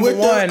different. Number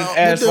 1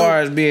 as far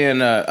as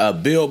being a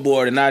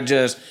billboard and not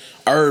just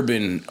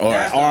urban or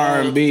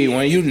R&B.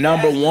 When you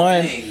number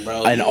 1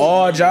 in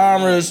all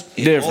genres,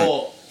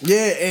 different. Yeah,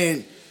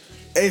 and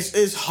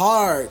it's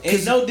hard.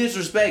 It's no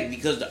disrespect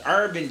because the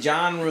urban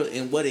genre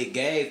and what it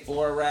gave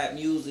for rap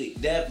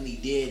music definitely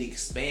did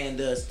expand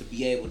us to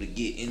be able to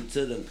get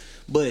into them.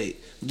 But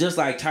just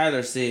like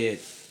Tyler said,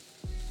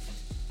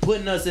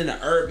 putting us in the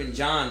urban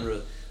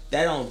genre,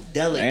 that don't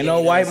delegate. Ain't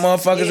no white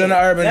motherfuckers in the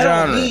urban genre.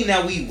 That don't mean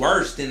that we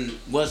worse than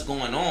what's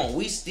going on.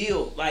 We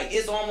still, like,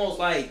 it's almost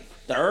like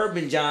the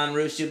urban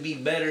genre should be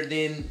better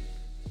than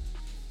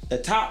the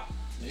top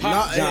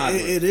pop genre.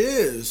 It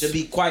is. To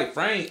be quite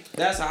frank,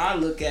 that's how I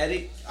look at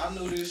it. I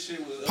knew this shit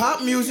was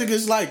pop music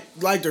is like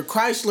the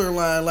Chrysler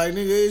line. Like,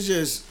 nigga, it's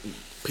just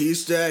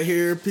piece that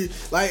here,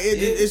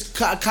 it's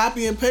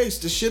copy and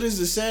paste. The shit is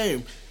the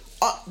same.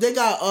 They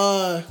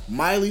got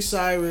Miley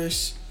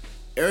Cyrus,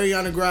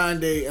 Ariana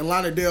Grande, and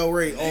Lana Del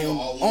Rey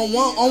on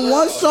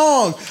one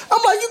song.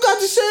 I'm like, you got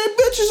the same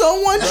bitches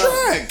on one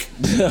track.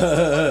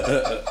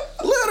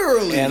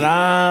 Literally. And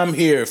I'm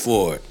here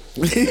for it.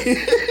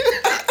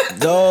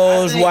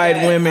 Those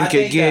white women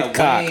could get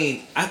caught.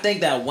 I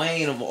think that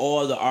Wayne, of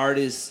all the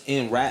artists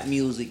in rap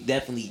music,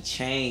 definitely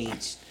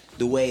changed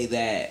the way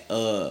that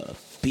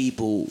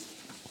people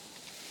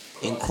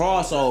in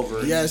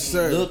crossover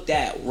looked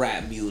at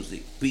rap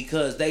music,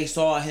 because they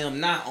saw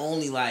him not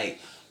only like,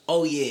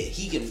 oh yeah,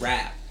 he can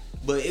rap,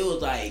 but it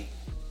was like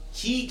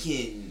he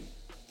can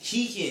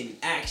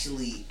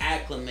actually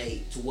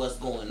acclimate to what's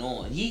going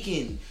on. He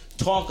can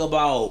talk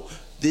about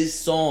this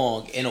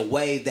song in a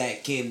way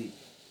that can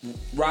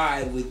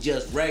ride with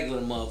just regular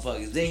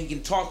motherfuckers. Then he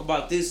can talk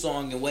about this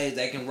song in ways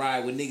that can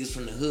ride with niggas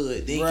from the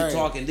hood. Then he can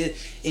talk in this,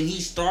 and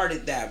he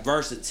started that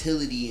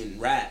versatility in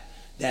rap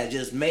that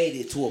just made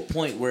it to a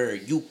point where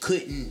you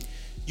couldn't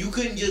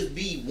just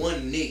be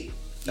one nigga.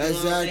 You know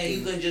what I'm saying?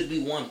 You couldn't just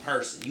be one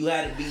person. You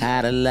had to be a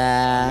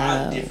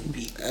lot of different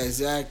people.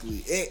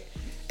 Exactly.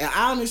 And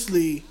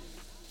honestly,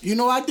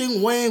 I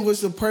think Wayne was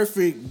the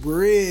perfect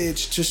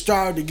bridge to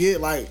start to get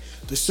like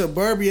the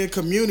suburban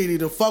community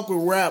to fuck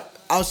with rap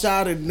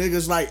outside of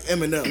niggas like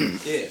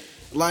Eminem. Yeah.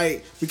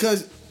 Like,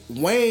 because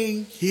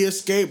Wayne, he a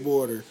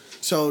skateboarder.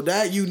 So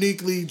that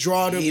uniquely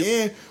drawed him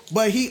in.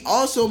 But he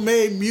also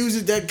made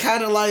music that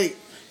kind of like...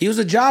 He was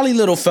a jolly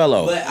little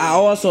fellow. But I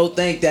also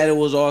think that it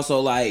was also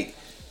like,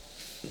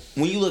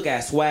 when you look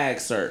at Swag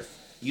Surf,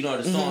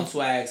 the song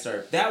Swag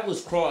Surf, that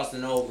was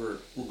crossing over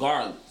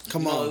regardless.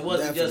 Come on, it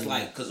wasn't just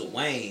like because of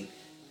Wayne.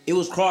 It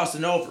was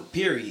crossing over,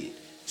 period.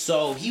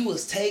 So he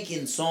was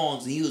taking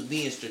songs and he was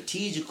being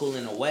strategical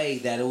in a way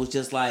that it was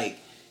just like,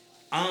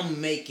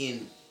 I'm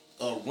making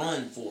a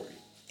run for it.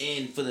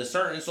 And for the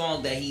certain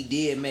songs that he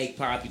did make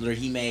popular,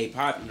 he made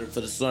popular. For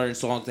the certain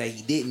songs that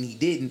he didn't, he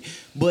didn't.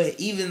 But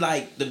even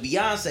like the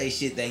Beyonce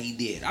shit that he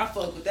did, I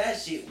fuck with that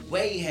shit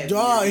way heavier.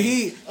 Dog,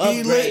 he stole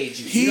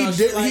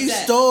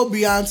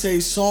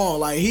Beyonce's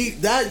song. Like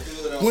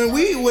when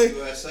we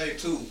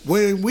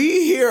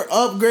hear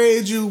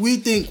Upgrade You, we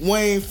think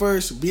Wayne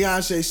first,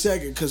 Beyonce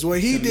second. Cause what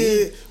he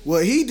did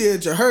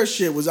to her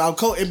shit was out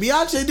cold, and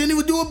Beyonce didn't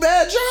even do a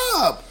bad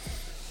job.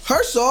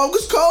 Her song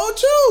was cold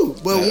too,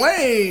 but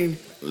Wayne.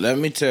 Let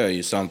me tell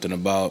you something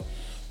about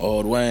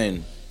old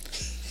Wayne.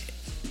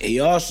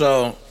 He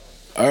also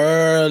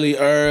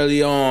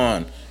early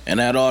on in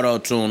that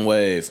auto-tune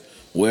wave,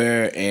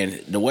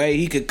 and the way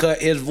he could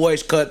his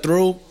voice cut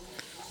through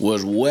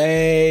was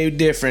way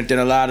different than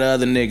a lot of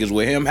other niggas.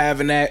 With him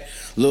having that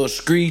little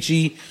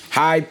screechy,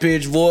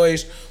 high-pitched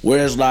voice,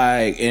 where it's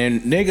like,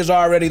 and niggas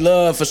already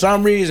love, for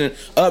some reason,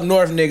 up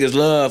north niggas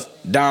love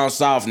down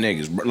south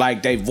niggas,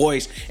 like they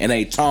voice and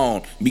they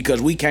tone, because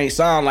we can't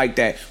sound like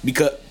that,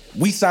 because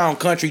we sound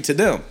country to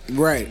them.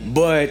 Right.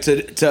 But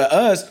to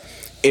us,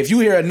 if you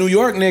hear a New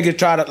York nigga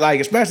try to, like,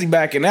 especially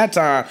back in that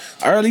time,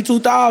 early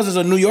 2000s,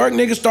 a New York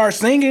nigga start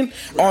singing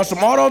on some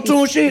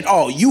auto-tune shit,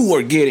 oh, you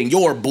were getting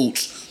your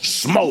boots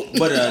smoked.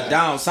 But a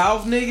down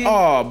south nigga?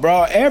 Oh,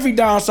 bro, every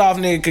down south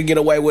nigga could get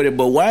away with it,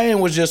 but Wayne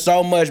was just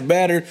so much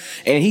better,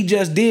 and he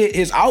just did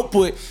his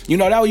output. You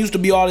know, that used to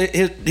be all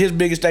his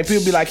biggest thing.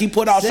 People be like, he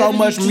put out so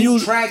much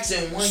music, tracks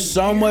in one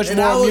so year. much And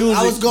more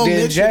music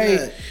than Jay.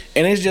 that.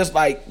 And it's just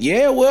like,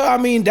 yeah, well,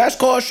 I mean, that's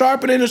called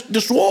sharpening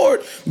the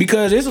sword,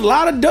 because there's a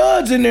lot of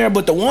duds in there,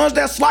 but the ones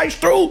that slice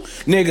through,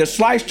 nigga,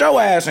 sliced your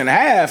ass in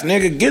half,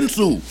 nigga,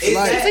 Ginsu.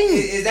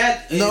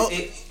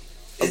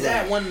 Is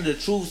that one of the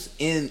truths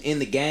in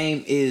the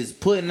game, is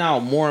putting out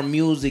more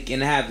music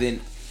and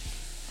having,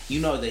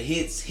 the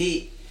hits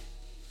hit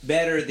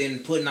better than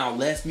putting out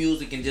less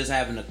music and just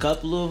having a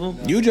couple of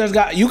them? You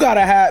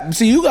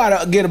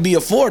gotta be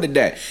afforded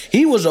that.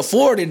 He was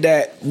afforded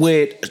that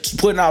with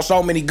putting out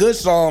so many good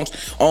songs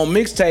on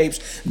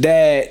mixtapes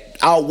that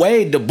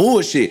outweighed the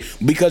bullshit.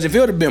 Because if it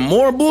would have been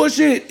more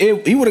bullshit,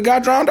 he would have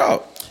got drowned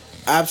out.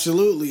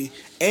 Absolutely.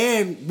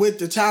 And with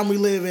the time we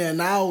live in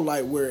now,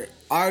 like, where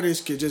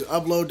artists can just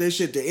upload this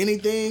shit to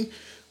anything,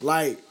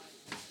 like,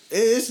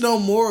 it's no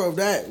more of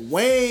that.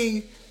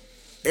 Wayne,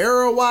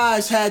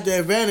 era-wise, had the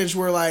advantage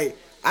where, like,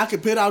 I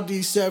could put out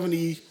these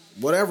 70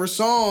 whatever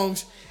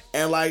songs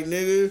and, like,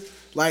 nigga,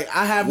 like,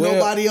 I have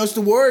nobody else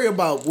to worry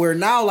about. Where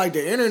now, like,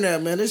 the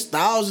internet, man, there's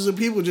thousands of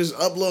people just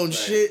uploading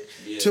shit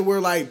to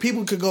where, like,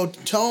 people could go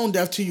tone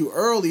deaf to you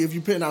early if you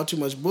putting out too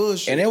much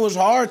bullshit. And it was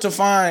hard to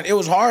find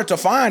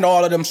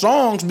all of them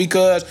songs,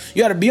 because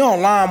you had to be on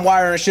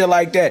LimeWire and shit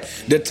like that.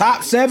 The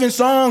top 7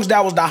 songs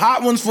that was the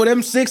hot ones for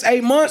them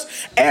 6-8 months,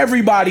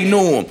 everybody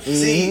knew them.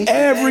 See,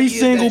 every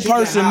single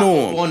person knew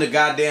them. On the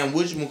goddamn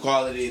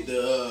whatchamacallit,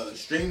 the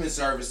streaming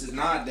services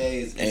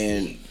nowadays,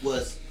 and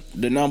was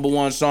the number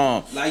one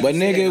song. Like, but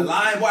you nigga, said, the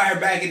LimeWire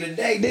back in the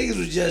day, niggas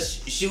was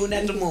just shooting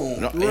at the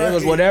moon. It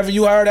was whatever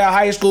you heard at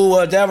high school,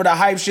 whatever the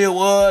hype shit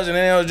was, and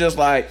then it was just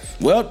like,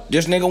 well,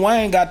 this nigga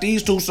Wayne got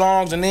these 2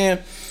 songs, and then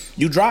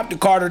you dropped the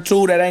Carter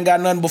 2 that ain't got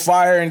nothing but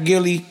fire and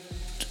Gilly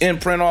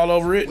imprint all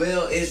over it.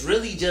 Well, it's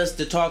really just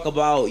to talk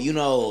about,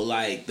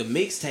 like the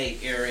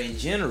mixtape era in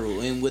general,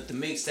 and with the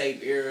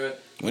mixtape era,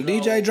 when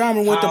DJ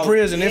Drama went to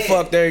prison, it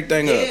fucked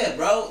everything up. Yeah,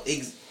 bro,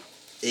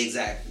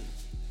 exactly.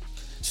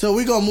 So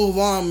we gonna move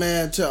on,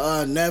 man, to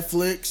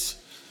Netflix.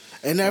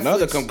 And Netflix,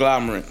 another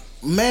conglomerate.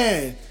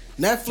 Man,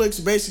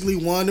 Netflix basically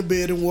won the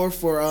bidding war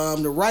for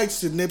the rights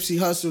to Nipsey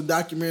Hussle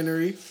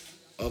documentary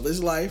of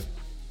his life,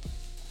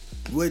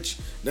 which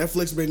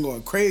Netflix been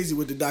going crazy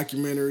with the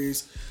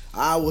documentaries.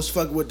 I was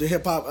fucking with the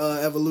Hip Hop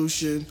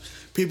Evolution.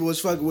 People was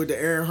fucking with the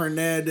Aaron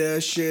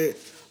Hernandez shit.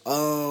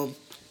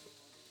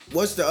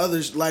 What's the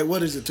others? Like,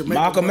 what is it? To make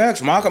Malcolm X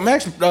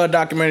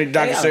documentary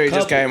docuseries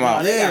just came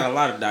out. They got a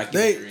lot of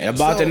documentaries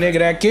about the nigga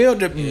that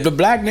killed the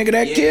black nigga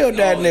that killed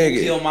that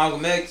nigga. Killed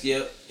Malcolm X.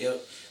 Yep.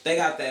 They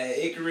got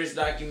that Icarus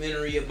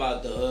documentary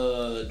about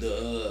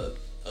the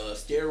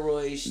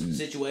steroid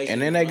situation.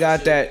 And then they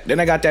got that. Then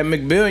they got that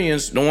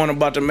McBillions, the one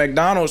about the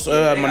McDonald's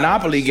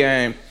Monopoly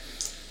game.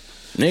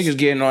 Niggas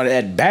getting all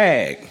that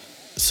bag.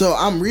 So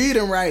I'm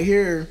reading right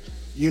here,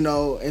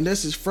 and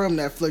this is from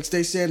Netflix.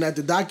 They saying that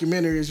the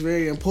documentary is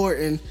very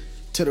important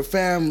to the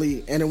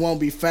family and it won't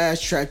be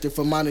fast-tracked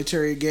for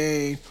monetary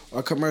gain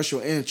or commercial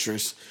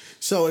interest.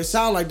 So it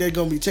sounds like they're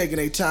going to be taking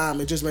their time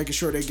and just making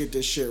sure they get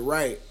this shit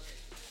right.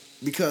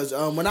 Because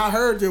when I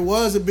heard there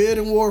was a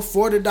bidding war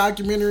for the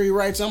documentary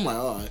rights, I'm like,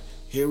 oh,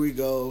 here we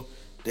go.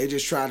 They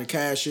just trying to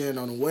cash in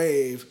on the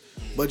wave.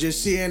 But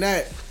just seeing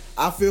that,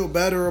 I feel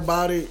better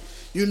about it.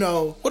 I'm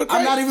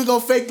not even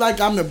going to fake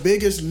like I'm the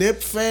biggest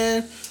Nip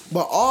fan,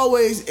 but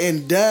always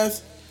in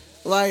death,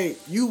 like,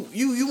 you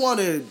want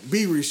to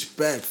be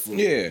respectful.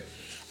 Yeah.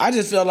 I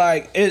just feel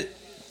like it,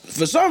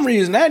 for some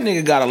reason, that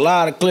nigga got a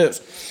lot of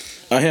clips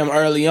of him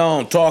early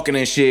on talking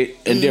and shit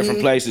in different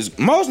places.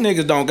 Most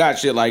niggas don't got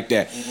shit like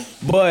that.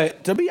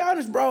 But to be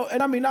honest, bro,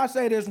 and I mean, I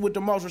say this with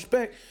the most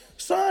respect,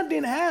 son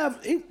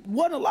he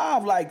wasn't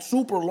alive like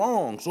super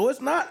long. So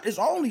it's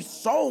only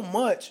so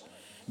much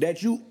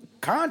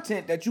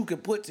content that you can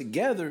put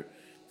together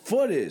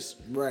for this.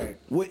 Right.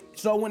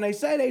 So when they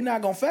say they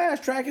not gonna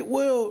fast track it,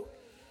 well,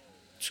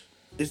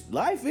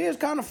 life is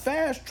kind of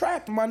fast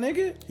tracked, my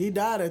nigga. He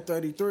died at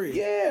 33.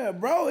 Yeah,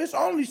 bro, it's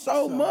only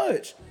so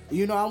much.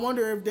 You know, I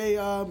wonder if they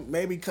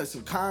maybe cut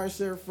some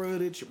concert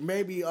footage,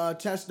 maybe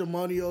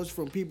testimonials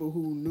from people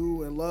who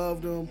knew and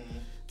loved him,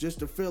 just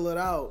to fill it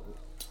out.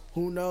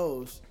 Who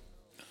knows?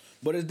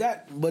 But does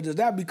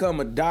that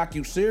become a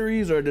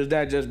docu-series, or does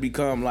that just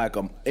become like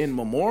a in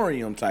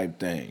memoriam type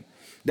thing?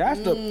 That's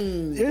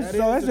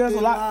it's just a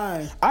lot.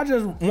 Line. I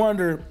just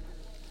wonder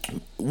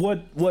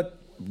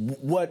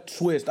what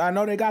twist. I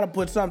know they got to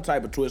put some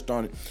type of twist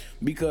on it,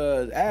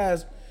 because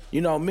as you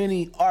know,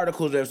 many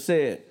articles have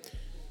said,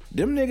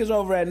 them niggas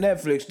over at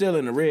Netflix still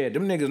in the red.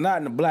 Them niggas not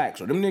in the black,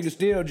 so them niggas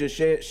still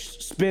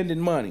just spending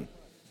money.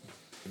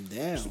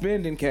 Damn.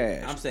 Spending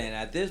cash. I'm saying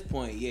at this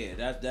point, yeah,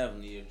 that's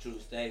definitely a true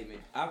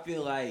statement. I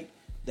feel like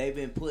they've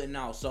been putting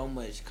out so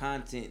much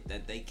content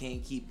that they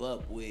can't keep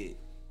up with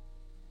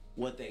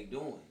what they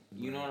doing.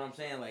 You know what I'm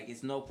saying? Like,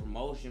 it's no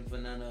promotion for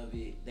none of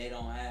it. They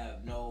don't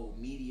have no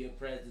media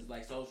presence,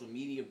 like social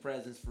media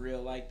presence for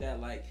real like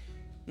that. Like,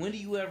 when do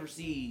you ever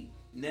see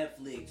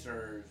Netflix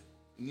or,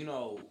 you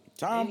know...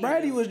 Tom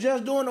Brady was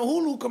just doing a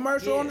Hulu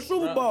commercial on the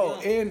Super Bowl.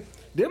 And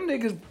them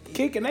niggas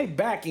kicking they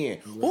back in.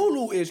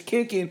 Hulu is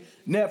kicking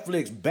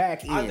Netflix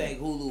back in. I think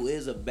Hulu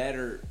is a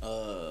better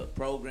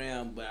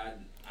program, but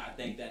I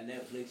think that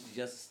Netflix is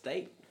just a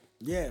staple.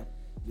 Yeah.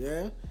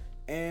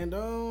 And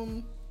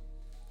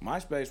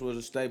MySpace was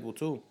a staple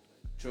too.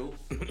 True.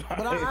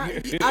 But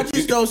I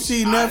just don't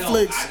see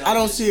Netflix. I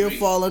don't see it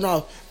falling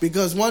off,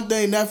 because one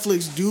thing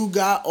Netflix do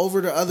got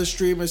over the other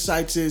streaming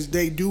sites is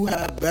they do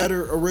have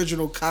better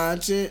original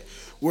content.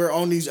 Where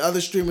on these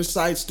other streaming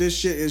sites, this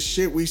shit is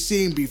shit we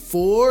seen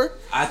before.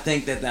 I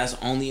think that's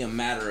only a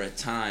matter of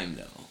time,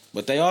 though.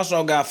 But they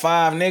also got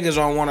 5 niggas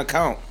on one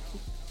account,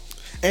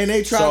 and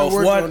they try to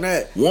work on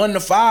that 1 to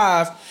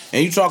 5.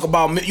 And you talk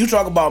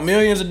about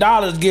millions of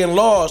dollars getting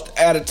lost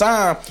at a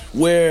time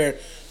where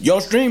your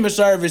streaming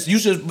service, you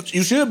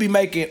should be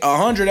making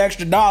 $100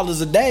 extra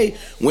a day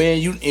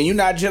when you're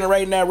not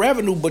generating that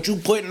revenue, but you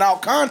putting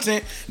out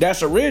content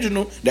that's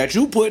original that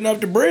you putting up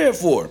the bread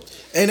for.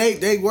 And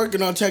they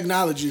working on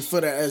technology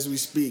for that as we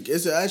speak.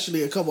 It's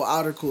actually a couple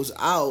articles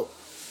out.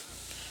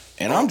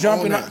 And I'm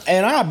jumping on,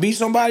 and I'll beat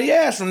somebody's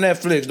ass from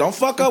Netflix. Don't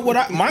fuck up with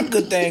my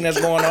good thing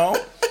that's going on.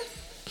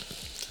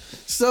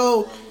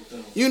 So,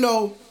 you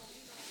know,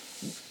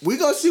 we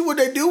gonna see what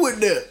they do with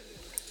that.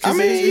 I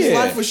mean, his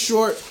life was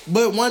short,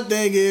 but one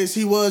thing is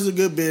he was a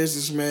good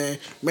businessman.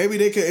 Maybe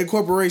they could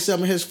incorporate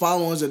some of his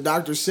followings of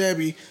Dr.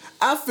 Sebi.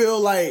 I feel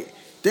like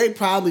they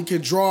probably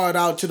could draw it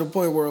out to the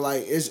point where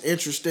like it's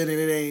interesting and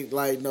it ain't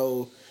like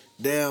no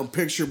damn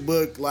picture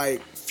book,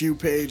 like few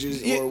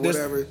pages or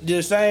whatever.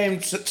 The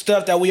same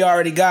stuff that we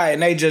already got,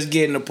 and they just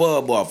getting the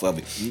pub off of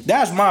it.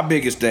 That's my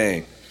biggest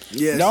thing.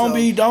 Yeah.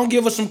 Don't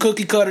give us some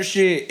cookie cutter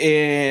shit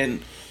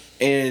and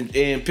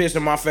piss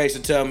in my face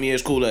and tell me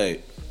it's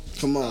Kool-Aid.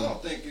 Come on. I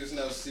don't think it's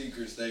no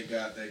secrets they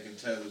got they can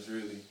tell us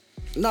really.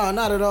 No,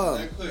 not at all.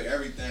 They put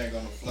everything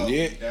on the floor.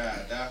 Yeah. He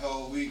died. That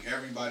whole week,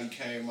 everybody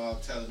came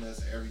out telling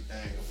us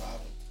everything about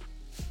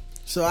him.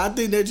 So I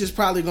think they're just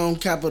probably gonna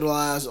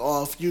capitalize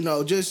off, you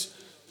know, just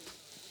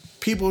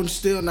people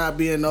still not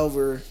being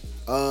over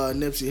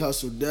Nipsey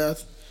Hussle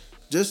death.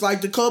 Just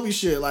like the Kobe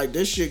shit. Like,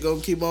 this shit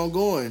gonna keep on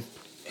going.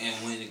 And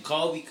when they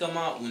come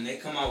out with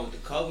the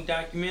Kobe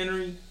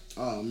documentary,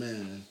 oh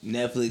man,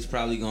 Netflix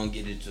probably gonna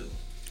get it too.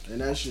 And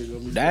that shit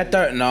gonna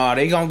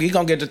be he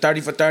gonna get the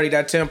 30 for 30,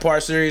 that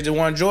 10-part series that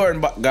one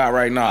Jordan got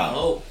right now. I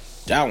hope.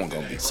 That one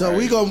gonna be. So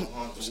we gonna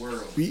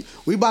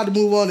we about to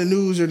move on to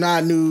news or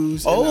not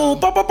news. Oh,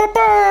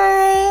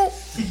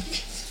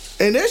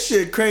 and that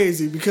shit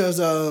crazy because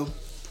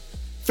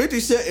 50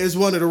 Cent is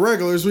one of the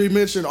regulars we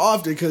mention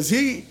often because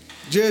he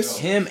just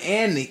him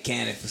and Nick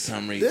Cannon for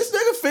some reason. This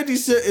nigga 50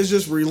 Cent is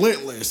just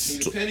relentless.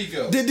 He's a petty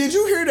goat. Did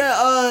you hear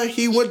that?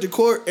 He went to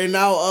court and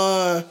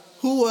now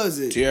who was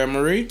it? Tierra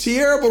Marie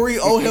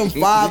owed him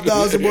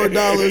 $5,000 more.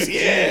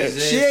 Yeah,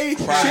 she ain't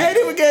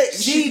even get.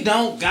 She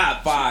don't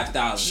got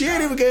 $5,000. She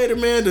ain't even gave the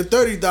man the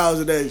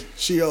 $30,000 that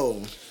she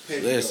owed.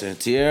 Listen,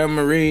 Tierra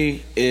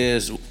Marie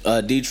is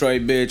a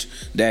Detroit bitch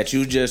that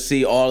you just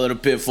see all of the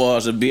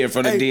pitfalls of being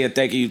from the D and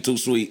thinking you too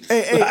sweet.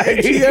 Hey,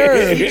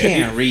 Tierra. You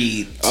can't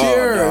read.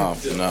 Tierra. Oh,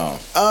 no.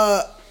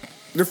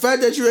 The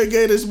fact that you ain't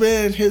gave this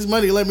man his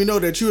money let me know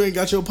that you ain't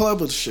got your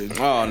publishing.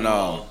 Oh,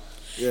 no.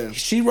 Yeah.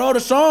 She wrote a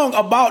song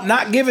about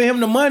not giving him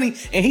the money,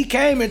 and he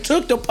came and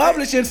took the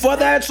publishing for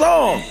that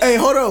song. Hey,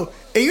 hold on.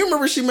 And you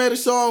remember she made a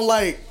song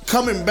like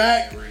coming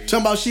back,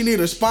 talking about she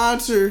need a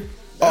sponsor.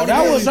 Oh,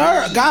 that was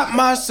her. Got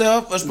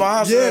myself a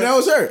sponsor. Yeah, that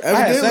was her. I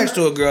had sex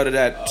to a girl to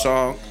that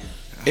song.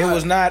 It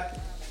was not.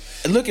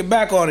 Looking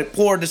back on it,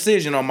 poor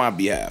decision on my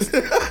behalf.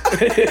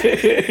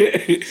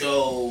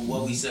 So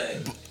what we say?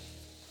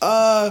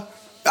 I'm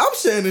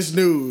saying it's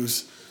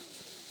news.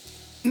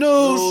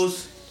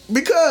 News.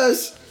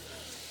 Because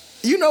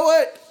You know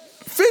what?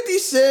 50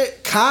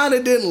 Cent kind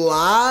of didn't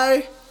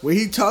lie when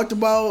he talked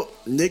about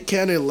Nick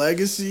Cannon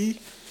legacy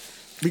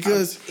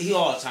because he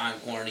all time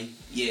corny.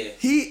 Yeah.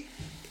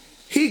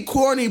 He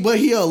corny, but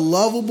he a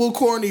lovable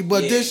corny.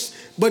 But Yeah.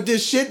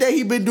 this shit that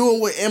he been doing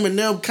with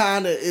Eminem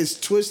kind of is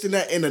twisting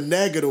that in a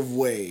negative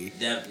way.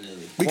 Definitely.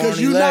 Because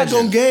Corny you're not legend.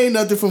 gonna gain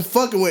nothing from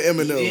fucking with He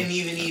Eminem. didn't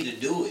even need to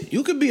do it.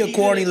 You could be a He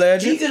corny coulda-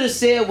 legend. He could have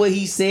said what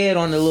he said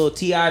on the little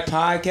T.I.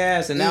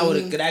 podcast, and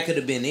that could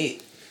have been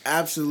it.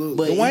 Absolutely.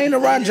 But Dwayne The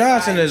Rock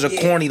Johnson is a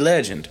Yeah. corny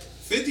legend.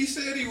 50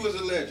 said he was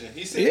a legend.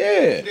 He said,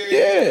 Yeah.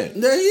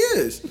 There he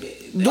is.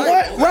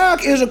 Dwayne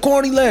Rock is a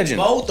corny legend.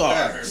 Both are.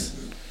 Facts.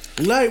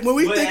 Like when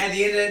we But think, at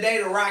the end of the day,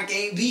 The Rock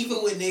ain't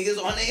beefing with niggas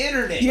on the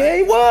internet. Yeah,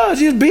 he was.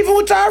 He was beefing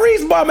with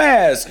Tyrese bum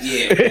ass.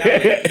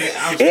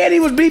 Yeah. And he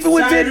was beefing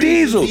with Vin Tyrese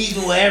Diesel.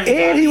 beefing with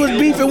everybody. And he was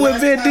beefing with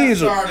Vin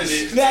Diesel.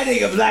 That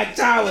nigga Black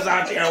Ty was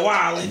out there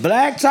wilding.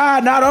 Black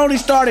Ty not only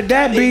started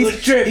that He was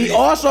beef, tripping. he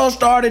also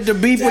started the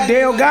beef with That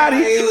Dale nigga-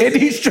 Gotti he in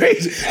these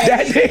streets.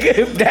 That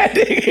nigga.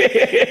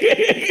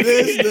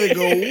 this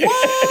nigga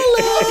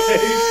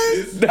wildin'.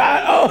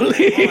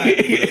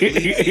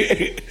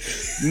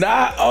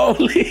 Not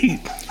only.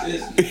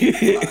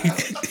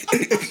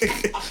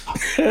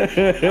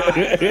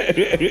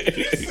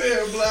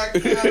 Said Black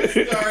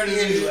Panther started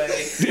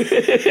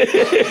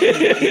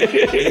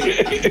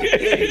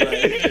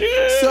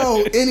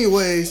So,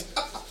 anyways,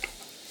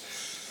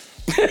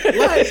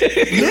 like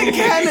Nick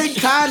Cannon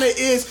kind of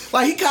is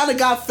like he kind of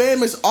got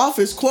famous off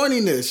his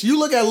corniness. You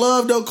look at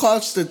Love Don't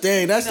Cost a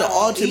Thing. That's the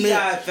ultimate. He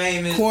got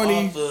famous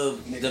corny. off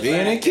of the Being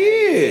fact a that-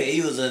 kid. Yeah,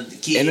 he was a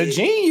kid And a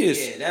genius.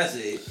 Yeah, that's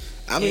it.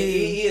 I And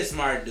mean- he a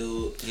smart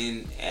dude,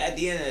 and at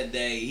the end of the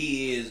day,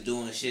 he is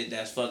doing shit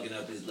that's fucking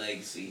up his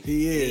legacy.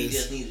 He And he is.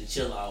 just need to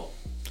chill out.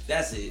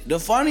 That's it. The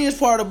funniest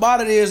part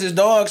about it is his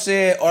dog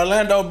said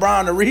Orlando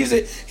Brown. The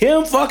reason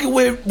him fucking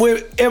with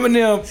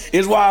Eminem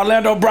is why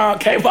Orlando Brown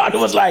came out and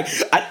was like,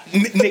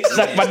 Nick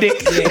sucked my dick.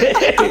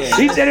 Yeah.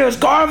 He said it was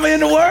karma in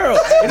the world.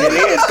 And it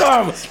is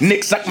karma.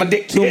 Nick sucked my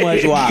dick. Too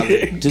much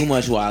wilding. Too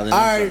much wilding. All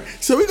right,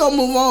 so we're gonna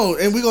move on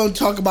and we're gonna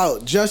talk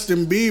about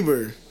Justin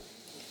Bieber.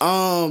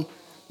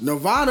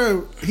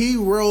 Nirvana, he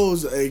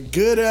rose a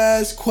good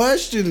ass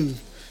question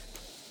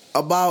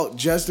about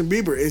Justin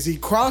Bieber. Is he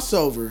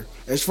crossover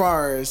as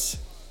far as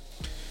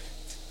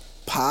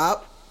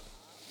pop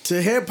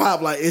to hip hop?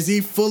 Like, is he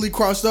fully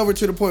crossed over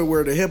to the point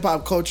where the hip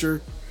hop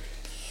culture,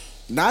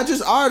 not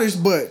just artists,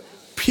 but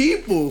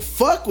people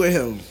fuck with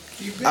him?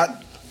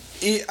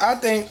 I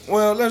think,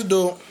 well, let's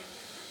do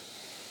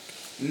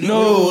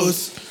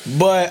news.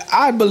 But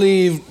I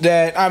believe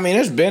that, I mean,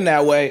 it's been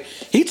that way.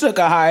 He took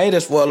a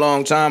hiatus for a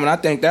long time, and I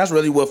think that's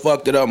really what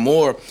fucked it up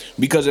more.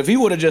 Because if he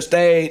would have just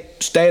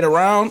stayed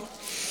around,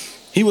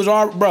 he was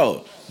all,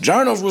 bro.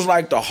 Journals was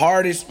like one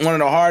of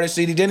the hardest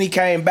CDs. Then he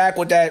came back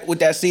with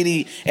that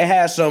CD. It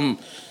had some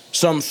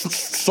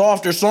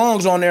softer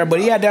songs on there, but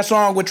he had that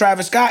song with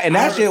Travis Scott, and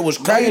that shit was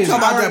You crazy. talking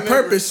about that remember-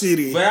 Purpose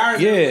CD? But I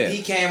remember Yeah. when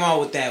he came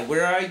out with that.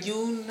 Where are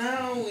you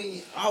now?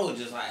 And I was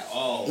just like,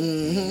 oh.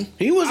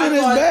 He was in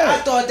his bag.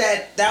 I thought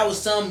that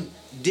was some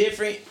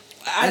different.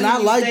 And I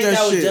didn't like think that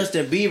that shit. was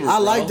Justin Bieber. I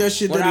bro, like that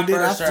shit when that he did.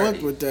 first I heard fucked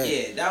it. with that.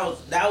 Yeah,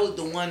 that was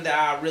the one that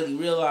I really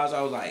realized.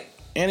 I was like,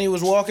 And he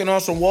was walking on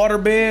some water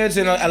beds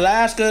in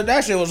Alaska.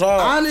 That shit was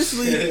hard.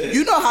 Honestly,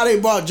 you know how they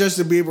brought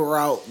Justin Bieber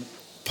out?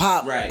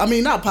 Pop. Right. I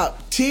mean, not pop.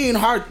 Teen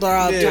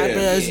heartthrob Yeah, type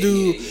ass yeah,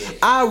 dude. yeah.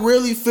 I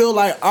really feel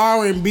like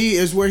R&B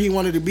is where he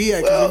wanted to be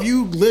at. Cause if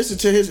you listen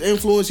to his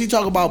influence, he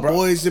talk about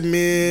Boys and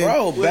Men,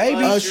 Bro,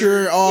 Baby.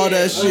 Usher, all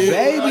that shit.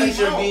 Baby.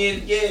 Usher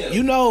being, yeah.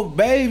 You know,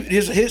 Babe,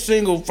 his hit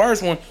single,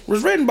 first one,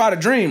 was written by The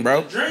Dream,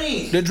 bro.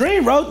 Dream. The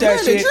Dream wrote that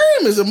Man, shit. the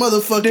Dream is a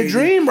motherfucking. The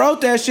Dream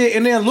wrote that shit,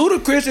 and then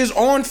Ludacris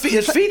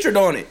is featured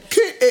on it.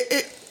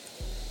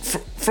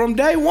 From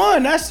day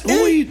one. That's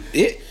who he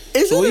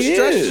Is who it he a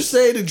stretch is. to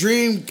say the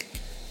Dream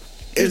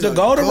Is the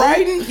goat of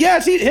writing?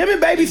 Yes, him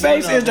and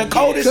Babyface is the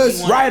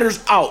coldest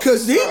writers out.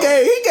 Because he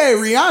gave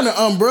Rihanna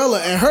Umbrella,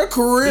 and her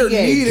career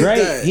needed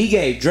that. He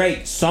gave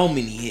Drake so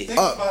many hits. Think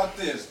about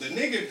this. The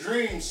nigga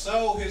Dream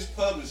sold his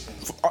publishing.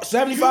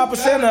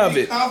 75% of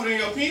it. Confident in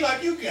your opinion,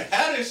 like you can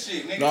have this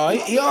shit, nigga. No,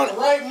 he gotta on-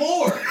 write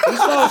more. He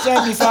sold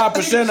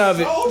 75% of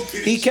Sold it.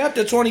 this He shit. kept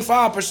the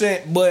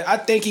 25%, but I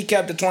think he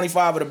kept the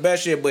 25 of the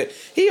best shit. But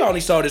he only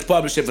sold his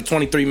publishing for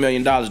 $23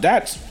 million.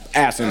 That's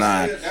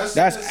asinine.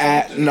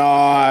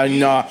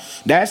 No.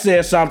 That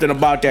says something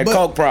about that But-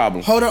 coke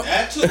problem. Hold on.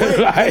 That too.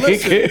 Like,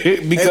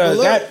 listen. because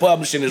look, that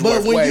publishing is But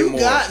worth when way you more.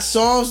 got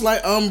songs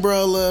like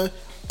Umbrella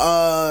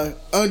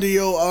under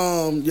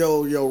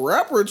your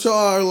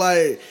repertoire,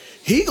 like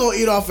he gonna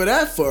eat off of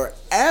that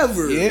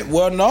forever. Yeah,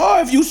 well, no,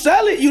 if you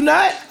sell it, you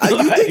not.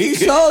 You think he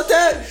sold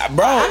that?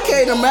 Bro. I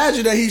can't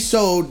imagine that he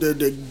sold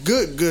the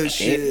good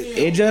shit.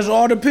 It just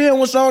all depends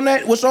what's on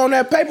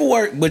that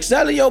paperwork. But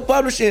selling your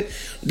publishing,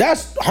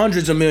 that's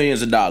hundreds of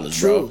millions of dollars,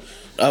 bro, True.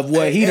 of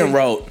what he done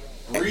wrote.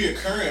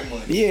 Reoccurring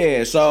money.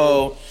 Yeah,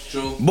 so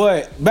True.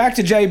 But back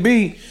to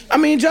JB. I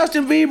mean,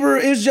 Justin Bieber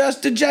is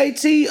just the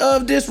JT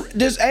of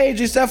this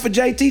age, except for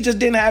JT just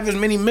didn't have as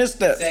many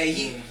missteps.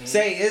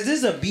 Say, is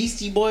this a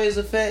Beastie Boys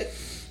effect?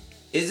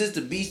 Is this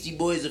the Beastie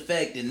Boys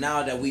effect? And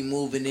now that we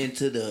moving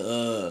into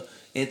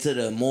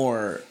the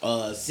more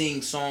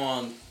sing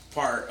song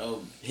part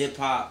of hip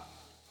hop,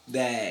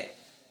 that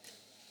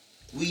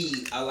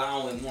we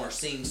allowing more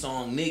sing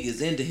song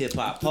niggas into hip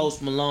hop.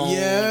 Post Malone,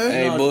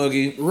 Hey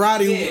Boogie,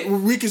 Roddy,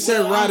 we can say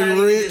Roddy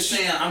Ricch.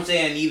 I'm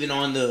saying even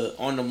on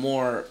the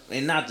more,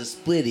 and not to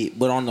split it,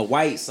 but on the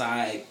white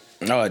side.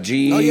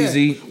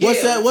 G-Eazy.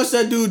 What's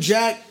that dude?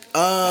 Jack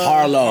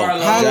Harlow.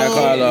 Jack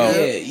Harlow.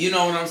 Yeah, you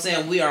know what I'm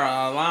saying. We are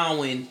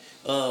allowing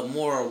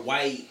more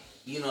white.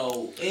 You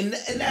know, and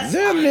that's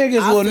them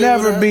niggas will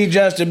never be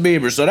Justin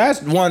Bieber. So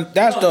that's one.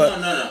 That's no.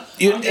 I'm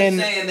just saying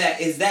that.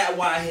 Is that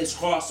why his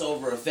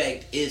crossover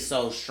effect is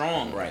so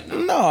strong right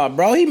now? No,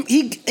 bro.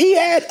 He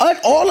had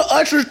all the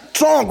Usher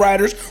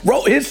songwriters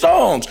wrote his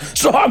songs.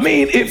 So I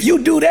mean, if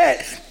you do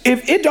that,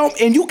 if it don't,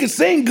 and you can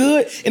sing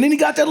good, and then he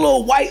got that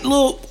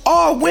little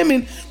all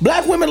women,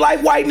 black women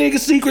like white niggas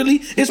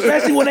secretly,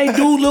 especially when they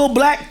do little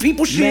black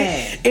people shit.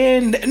 Man.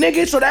 And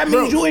nigga, so that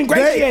means you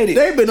ingratiated.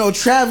 They been on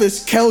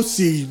Travis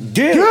Kelce.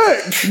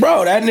 Good.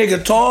 Bro, that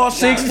nigga tall,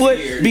 6 foot,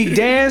 be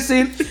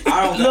dancing,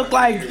 look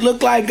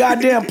like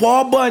goddamn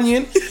Paul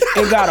Bunyan,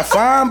 and got a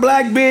fine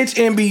black bitch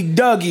and be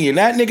Dougie, and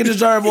that nigga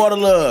deserve all the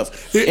love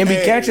and be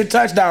catching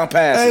touchdown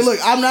passes. Hey, look,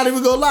 I'm not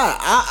even gonna lie.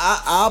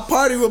 I'll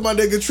party with my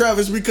nigga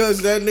Travis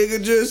because that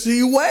nigga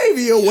he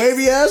wavy, a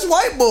wavy ass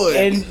white boy.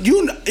 And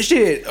you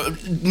shit,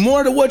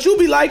 more than what you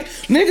be like,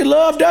 nigga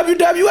love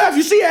WWF.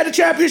 You see, he had a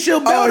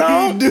championship belt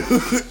on. He do.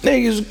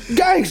 Niggas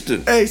gangster.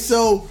 Hey,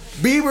 so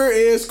Bieber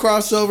is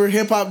crossover.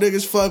 Hip hop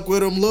niggas fuck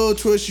with him. Lil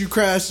Twist, you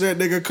crashed that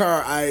nigga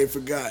car. I ain't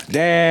forgot.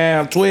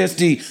 Damn,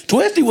 Twisty.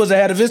 Twisty was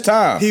ahead of his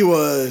time. He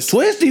was.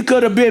 Twisty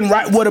would have been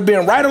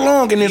right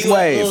along in this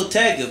wave. Lil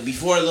Tecca,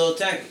 before Lil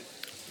Tecca.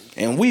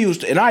 And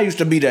I used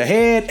to be the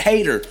head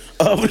hater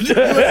of You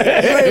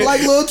ain't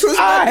like Lil Twist?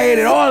 I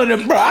hated all of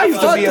them, bro. I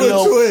used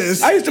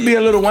to be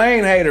a little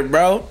Wayne hater,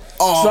 bro.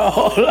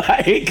 Oh. So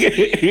like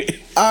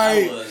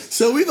alright,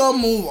 so we gonna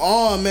move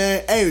on,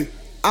 man. Hey,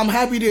 I'm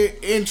happy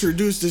to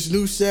introduce this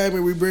new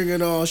segment we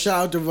bringing on.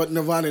 Shout out to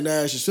Nirvana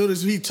Nash. As soon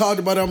as he talked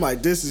about it, I'm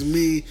like, this is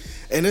me.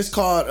 And it's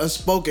called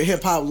Unspoken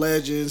Hip Hop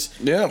Legends.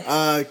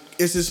 Yeah.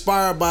 It's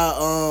inspired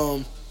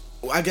by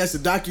I guess the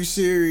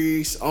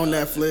docu-series on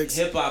Netflix.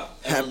 Hip Hop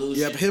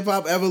Evolution. Yep, Hip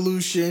Hop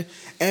Evolution.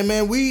 And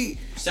man,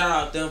 shout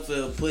out them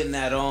for putting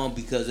that on,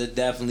 because it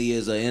definitely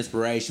is an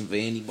inspiration for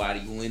anybody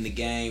who in the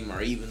game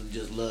or even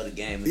just love the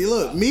game.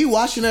 Look, me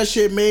watching that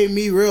shit made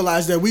me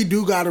realize that we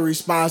do got a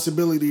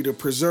responsibility to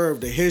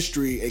preserve the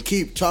history and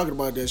keep talking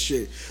about that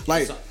shit.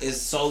 Like, it's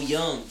so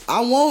young.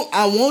 I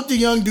want the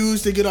young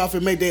dudes to get off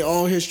and make their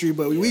own history,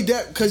 but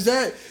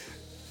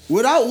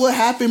without what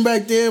happened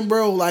back then,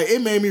 bro, like,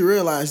 it made me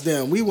realize,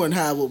 damn, we wouldn't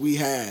have what we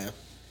have.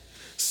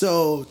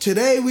 So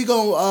today we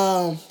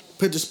gonna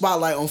put the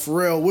spotlight on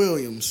Pharrell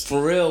Williams.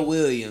 Pharrell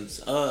Williams.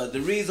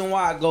 The reason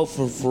why I go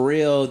for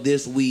Pharrell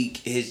this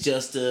week is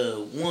just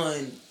to,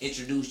 one,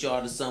 introduce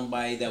y'all to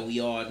somebody that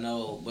we all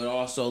know, but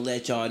also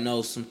let y'all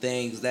know some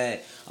things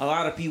that a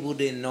lot of people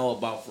didn't know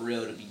about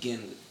Pharrell to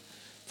begin with.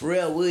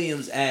 Pharrell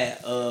Williams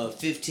at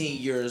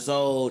 15 years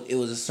old, it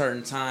was a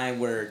certain time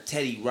where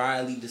Teddy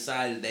Riley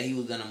decided that he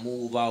was going to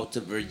move out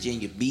to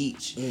Virginia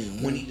Beach.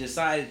 Mm-hmm. When he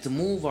decided to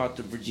move out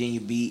to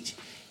Virginia Beach,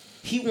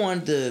 he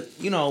wanted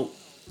to,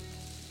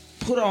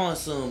 put on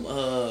some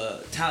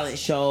talent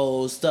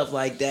shows, stuff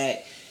like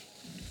that.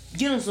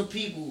 Get him some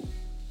people,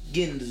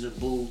 get into the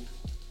booth,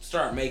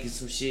 start making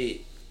some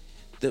shit.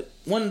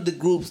 One of the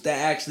groups that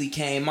actually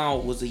came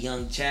out was a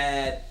young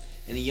Chad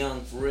and a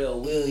young Pharrell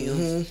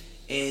Williams. Mm-hmm.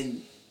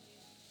 And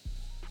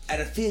at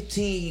a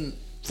 15,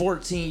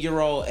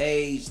 14-year-old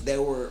age, they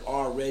were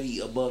already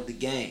above the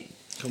game.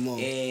 Come on.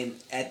 And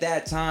at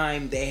that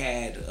time, they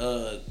had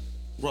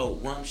wrote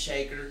Rum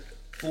Shaker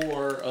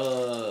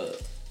for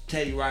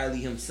Teddy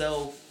Riley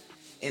himself,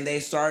 and they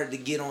started to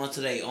get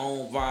onto their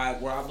own vibe,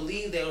 where I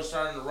believe they were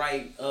starting to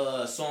write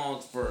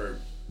songs for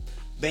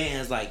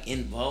bands like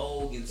In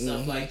Vogue and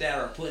stuff like that,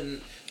 or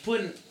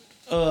putting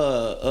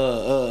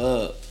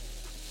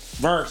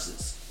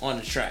verses on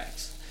the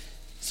tracks.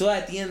 So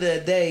at the end of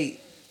the day,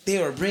 they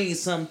were bringing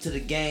something to the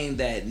game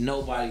that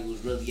nobody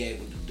was really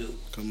able to do.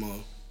 Come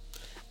on.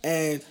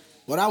 And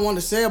what I want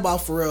to say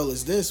about Pharrell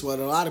is this, what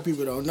a lot of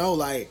people don't know,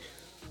 like,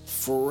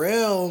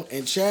 Pharrell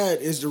and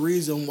Chad is the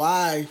reason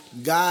why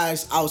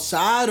guys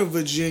outside of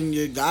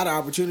Virginia got an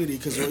opportunity,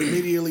 because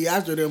immediately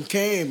after them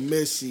came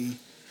Missy,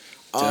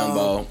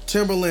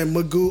 Timberland,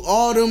 Magoo,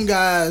 all them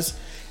guys,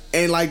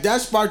 and like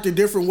that sparked a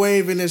different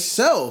wave in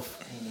itself.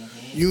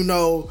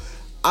 Mm-hmm.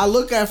 I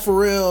look at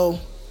Pharrell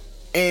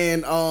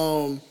and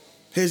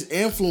his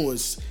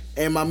influence,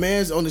 and my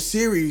man's on the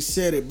series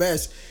said it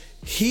best.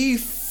 He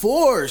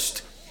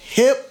forced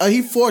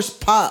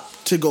pop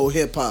to go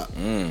hip hop.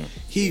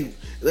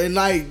 And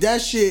like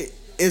that shit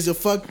is the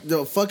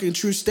fucking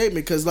true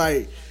statement, because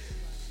like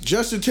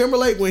Justin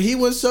Timberlake, when he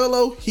went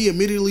solo, he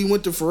immediately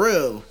went to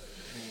Pharrell.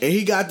 And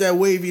he got that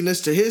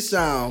waviness to his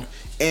sound.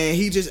 And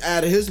he just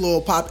added his little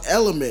pop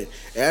element.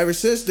 And ever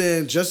since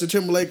then, Justin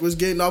Timberlake was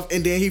getting off.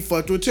 And then he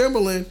fucked with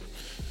Timberland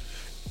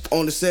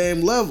on the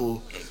same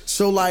level.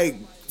 So, like,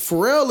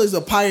 Pharrell is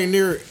a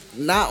pioneer,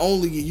 not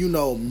only, you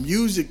know,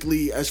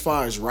 musically as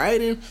far as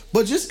writing,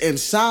 but just in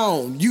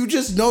sound. You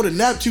just know the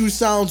Neptune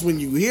sounds when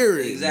you hear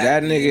it. Exactly.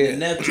 That nigga, the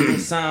Neptune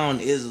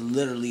sound is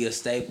literally a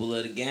staple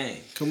of the game.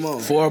 Come on.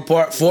 four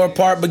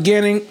part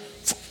beginning,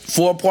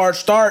 4-part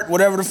start,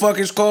 whatever the fuck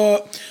it's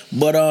called.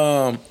 But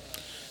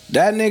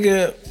that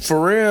nigga,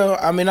 for real,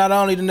 I mean, not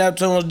only the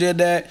Neptunes did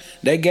that,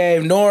 they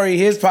gave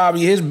Nori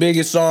probably his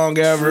biggest song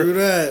ever. True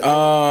that.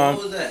 What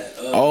was that?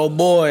 Oh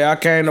boy, I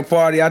came to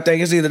party. I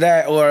think it's either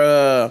that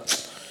or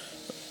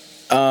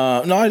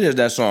no, it is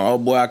that song. Oh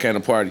boy, I came to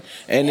party.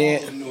 And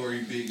then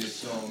Nori biggest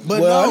song.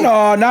 But well,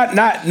 no, not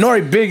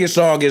Nori biggest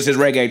song is his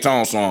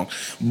reggaeton song,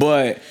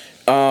 but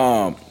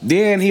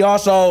then he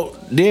also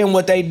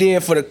what they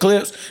did for the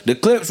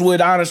clips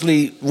would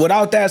honestly,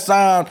 without that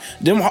sound,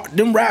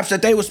 them raps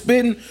that they were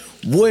spitting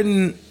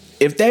wouldn't,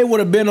 if they would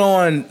have been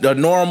on the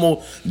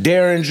normal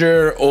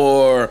Derringer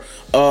or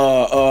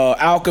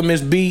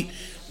Alchemist beat,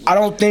 I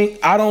don't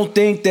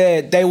think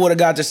that they would have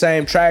got the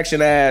same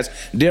traction as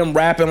them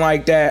rapping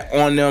like that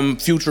on them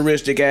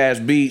futuristic ass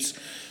beats.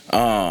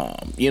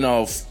 You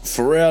know,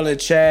 Pharrell and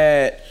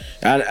Chad,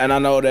 and I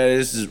know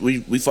that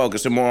we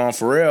focusing more on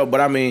Pharrell, but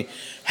I mean,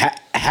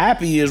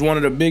 Happy is one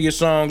of the biggest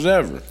songs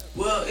ever.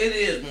 Well, it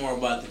is more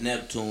about the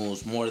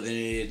Neptunes more than it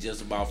is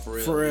just about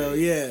Pharrell. Pharrell,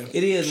 yeah.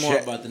 It is more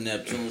about the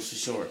Neptunes for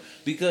sure.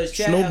 Because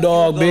Chad, Snoop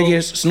Dogg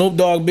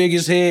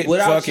biggest hit.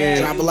 Without Fucking Chad,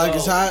 Drop It Like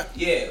It's Hot.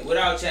 Yeah,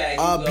 without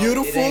Chad,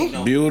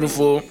 Beautiful.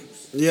 Beautiful.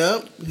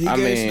 Yep. He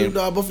gave Snoop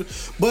Dogg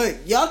both.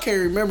 But y'all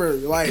can't remember,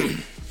 like,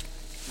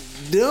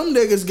 them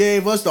niggas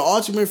gave us the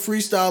ultimate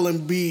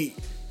freestyling beat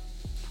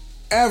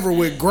ever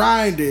with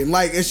grinding.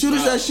 Like, as soon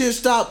as that shit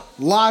stopped,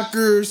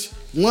 lockers,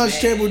 lunch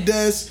table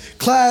desks,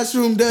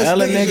 classroom desks.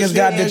 Hella niggas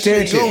got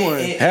detention.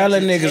 Hella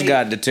niggas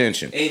got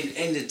detention.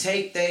 And to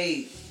take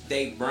they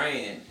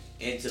brand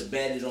and to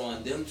bet it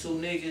on them two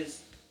niggas,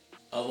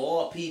 of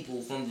all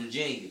people from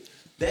Virginia,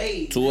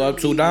 they Two up,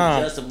 two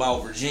down. Just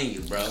about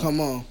Virginia, bro.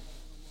 Come on.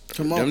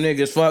 Them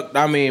niggas fucked.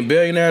 I mean,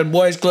 Billionaires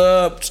Boys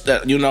Club.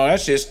 You know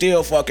that shit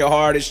still fucking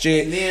hard as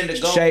shit. And then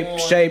to go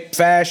shape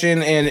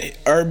fashion and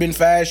urban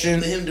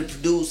fashion. For him to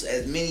produce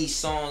as many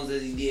songs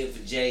as he did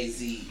for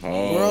Jay-Z,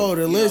 bro,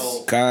 the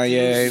list.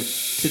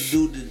 Kanye. to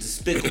do the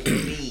Despicable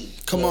Me.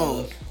 Come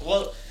on.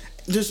 Well,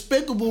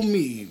 Despicable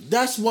Me.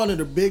 That's one of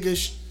the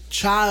biggest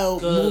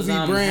child 'Cause movie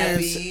I'm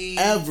brands happy.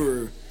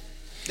 ever.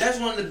 that's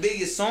one of the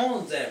biggest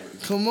songs ever.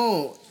 Come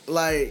on.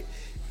 Like,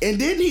 and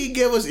didn't he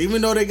give us,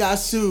 even though they got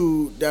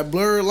sued, that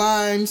Blurred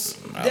Lines?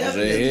 That was a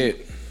Definitely.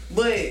 hit.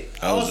 But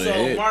That was a also,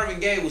 hit. Marvin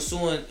Gaye was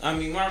suing. I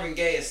mean, Marvin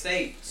Gaye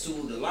estate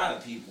sued a lot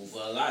of people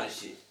for a lot of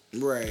shit.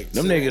 Right.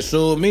 Them niggas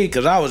sued me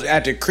because I was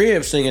at the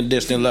crib singing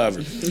Distant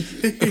Lover.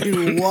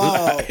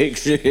 Wow. Like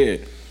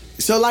shit.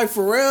 So, like,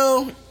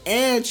 Pharrell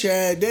and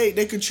Chad,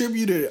 they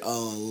contributed a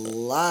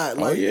lot.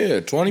 Like, Oh yeah,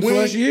 20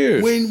 plus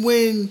years.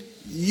 When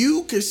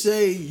you could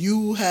say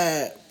you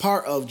had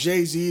part of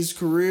Jay-Z's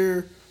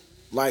career,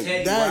 like,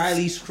 Teddy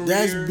Riley's career.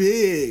 that's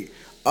big.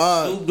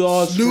 Snoop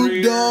Dogg's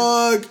career.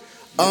 Dogg,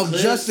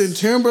 Clips. Justin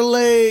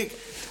Timberlake.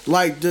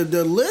 Like, the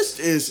list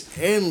is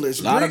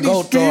endless. Lot of Britney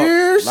goat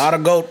Spears. talk. Lot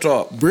of goat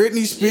talk.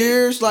 Britney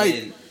Spears, like,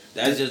 And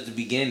that's just the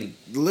beginning.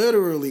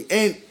 literally.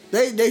 And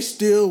they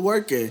still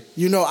working.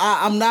 You know,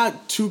 I'm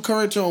not too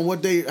current on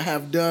what they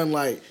have done,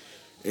 like,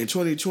 in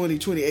 2020,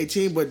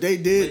 2018, but they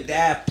did. With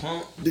Daft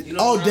Punk. You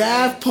know what I'm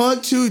Daft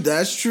Punk too.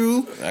 That's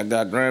true. I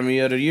got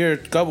Grammy of the Year, a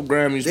couple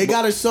Grammys. They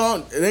got a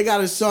song. They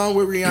got a song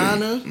with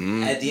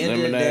Rihanna. At the end of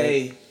the Lemonade.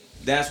 day,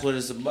 that's what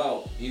it's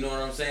about. You know what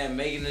I'm saying?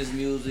 Making this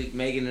music,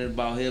 making it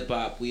about hip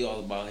hop. We all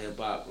about hip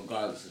hop,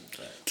 regardless of the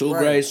fact. Two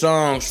Right. great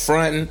songs,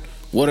 Frontin'.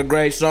 What a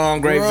great song,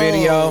 great Bro,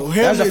 video.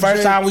 him That was the and first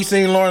Jay- time we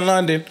seen Lauren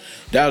London.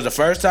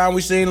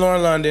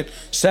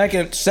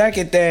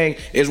 Second thing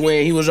is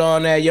when he was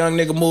on that Young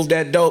Nigga Move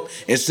That Dope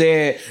and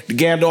said the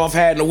Gandalf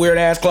hat and the weird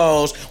ass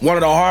clothes. One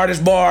of the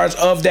hardest bars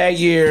of that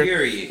year.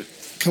 Period.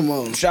 Come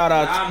on. Shout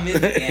out. I miss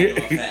the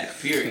Gandalf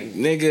hat. Period.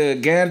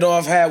 Nigga,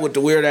 Gandalf hat with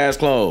the weird ass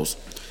clothes.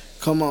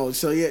 Come on.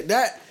 So yeah,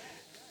 that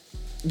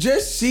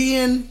just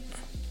seeing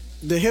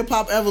the hip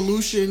hop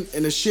evolution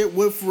and the shit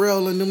with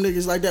Pharrell and them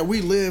niggas like that,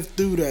 we lived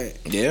through that.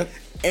 Yeah.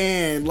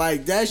 And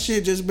like that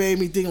shit just made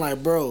me think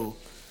like, bro,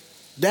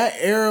 that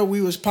era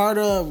we was part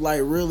of like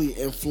really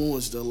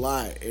influenced a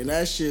lot. And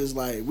that shit is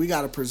like, we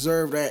gotta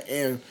preserve that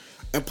and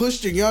push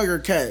the younger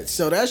cats.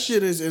 So that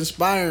shit is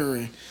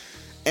inspiring.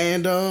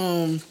 And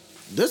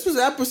this was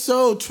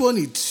episode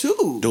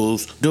 22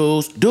 Dudes.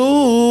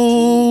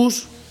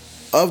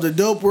 of the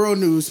Dope World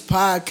News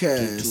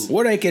podcast.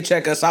 Where they can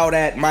check us out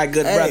at, my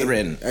good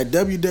brethren. At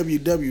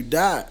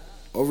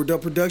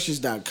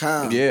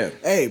www.overdopeproductions.com. Yeah.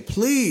 Hey,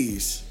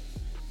 please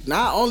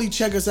not only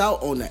check us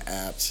out on the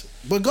apps,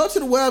 but go to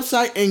the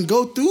website and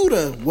go through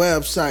the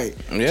website.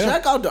 Yeah.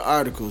 Check out the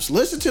articles.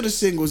 Listen to the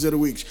singles of the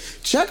week.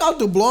 Check out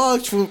the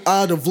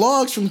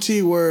vlogs from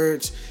T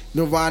Words,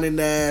 Nirvana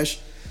Nash,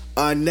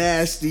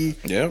 Nasty.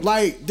 Yeah.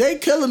 Like, they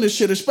killing this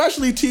shit.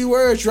 Especially T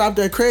Words dropped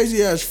that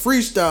crazy ass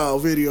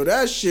freestyle video.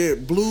 That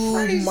shit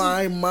blew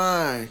my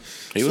mind.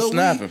 He was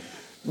snapping.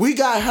 We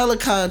got hella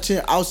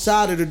content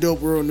outside of the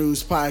Dope World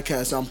News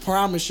podcast. I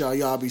promise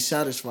y'all be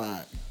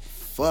satisfied.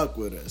 Fuck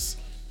with us.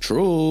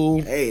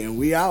 True. Hey, and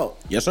we out.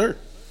 Yes, sir.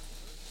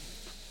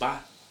 Bye.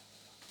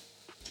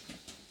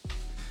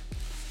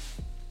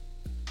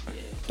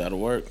 That'll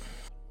work.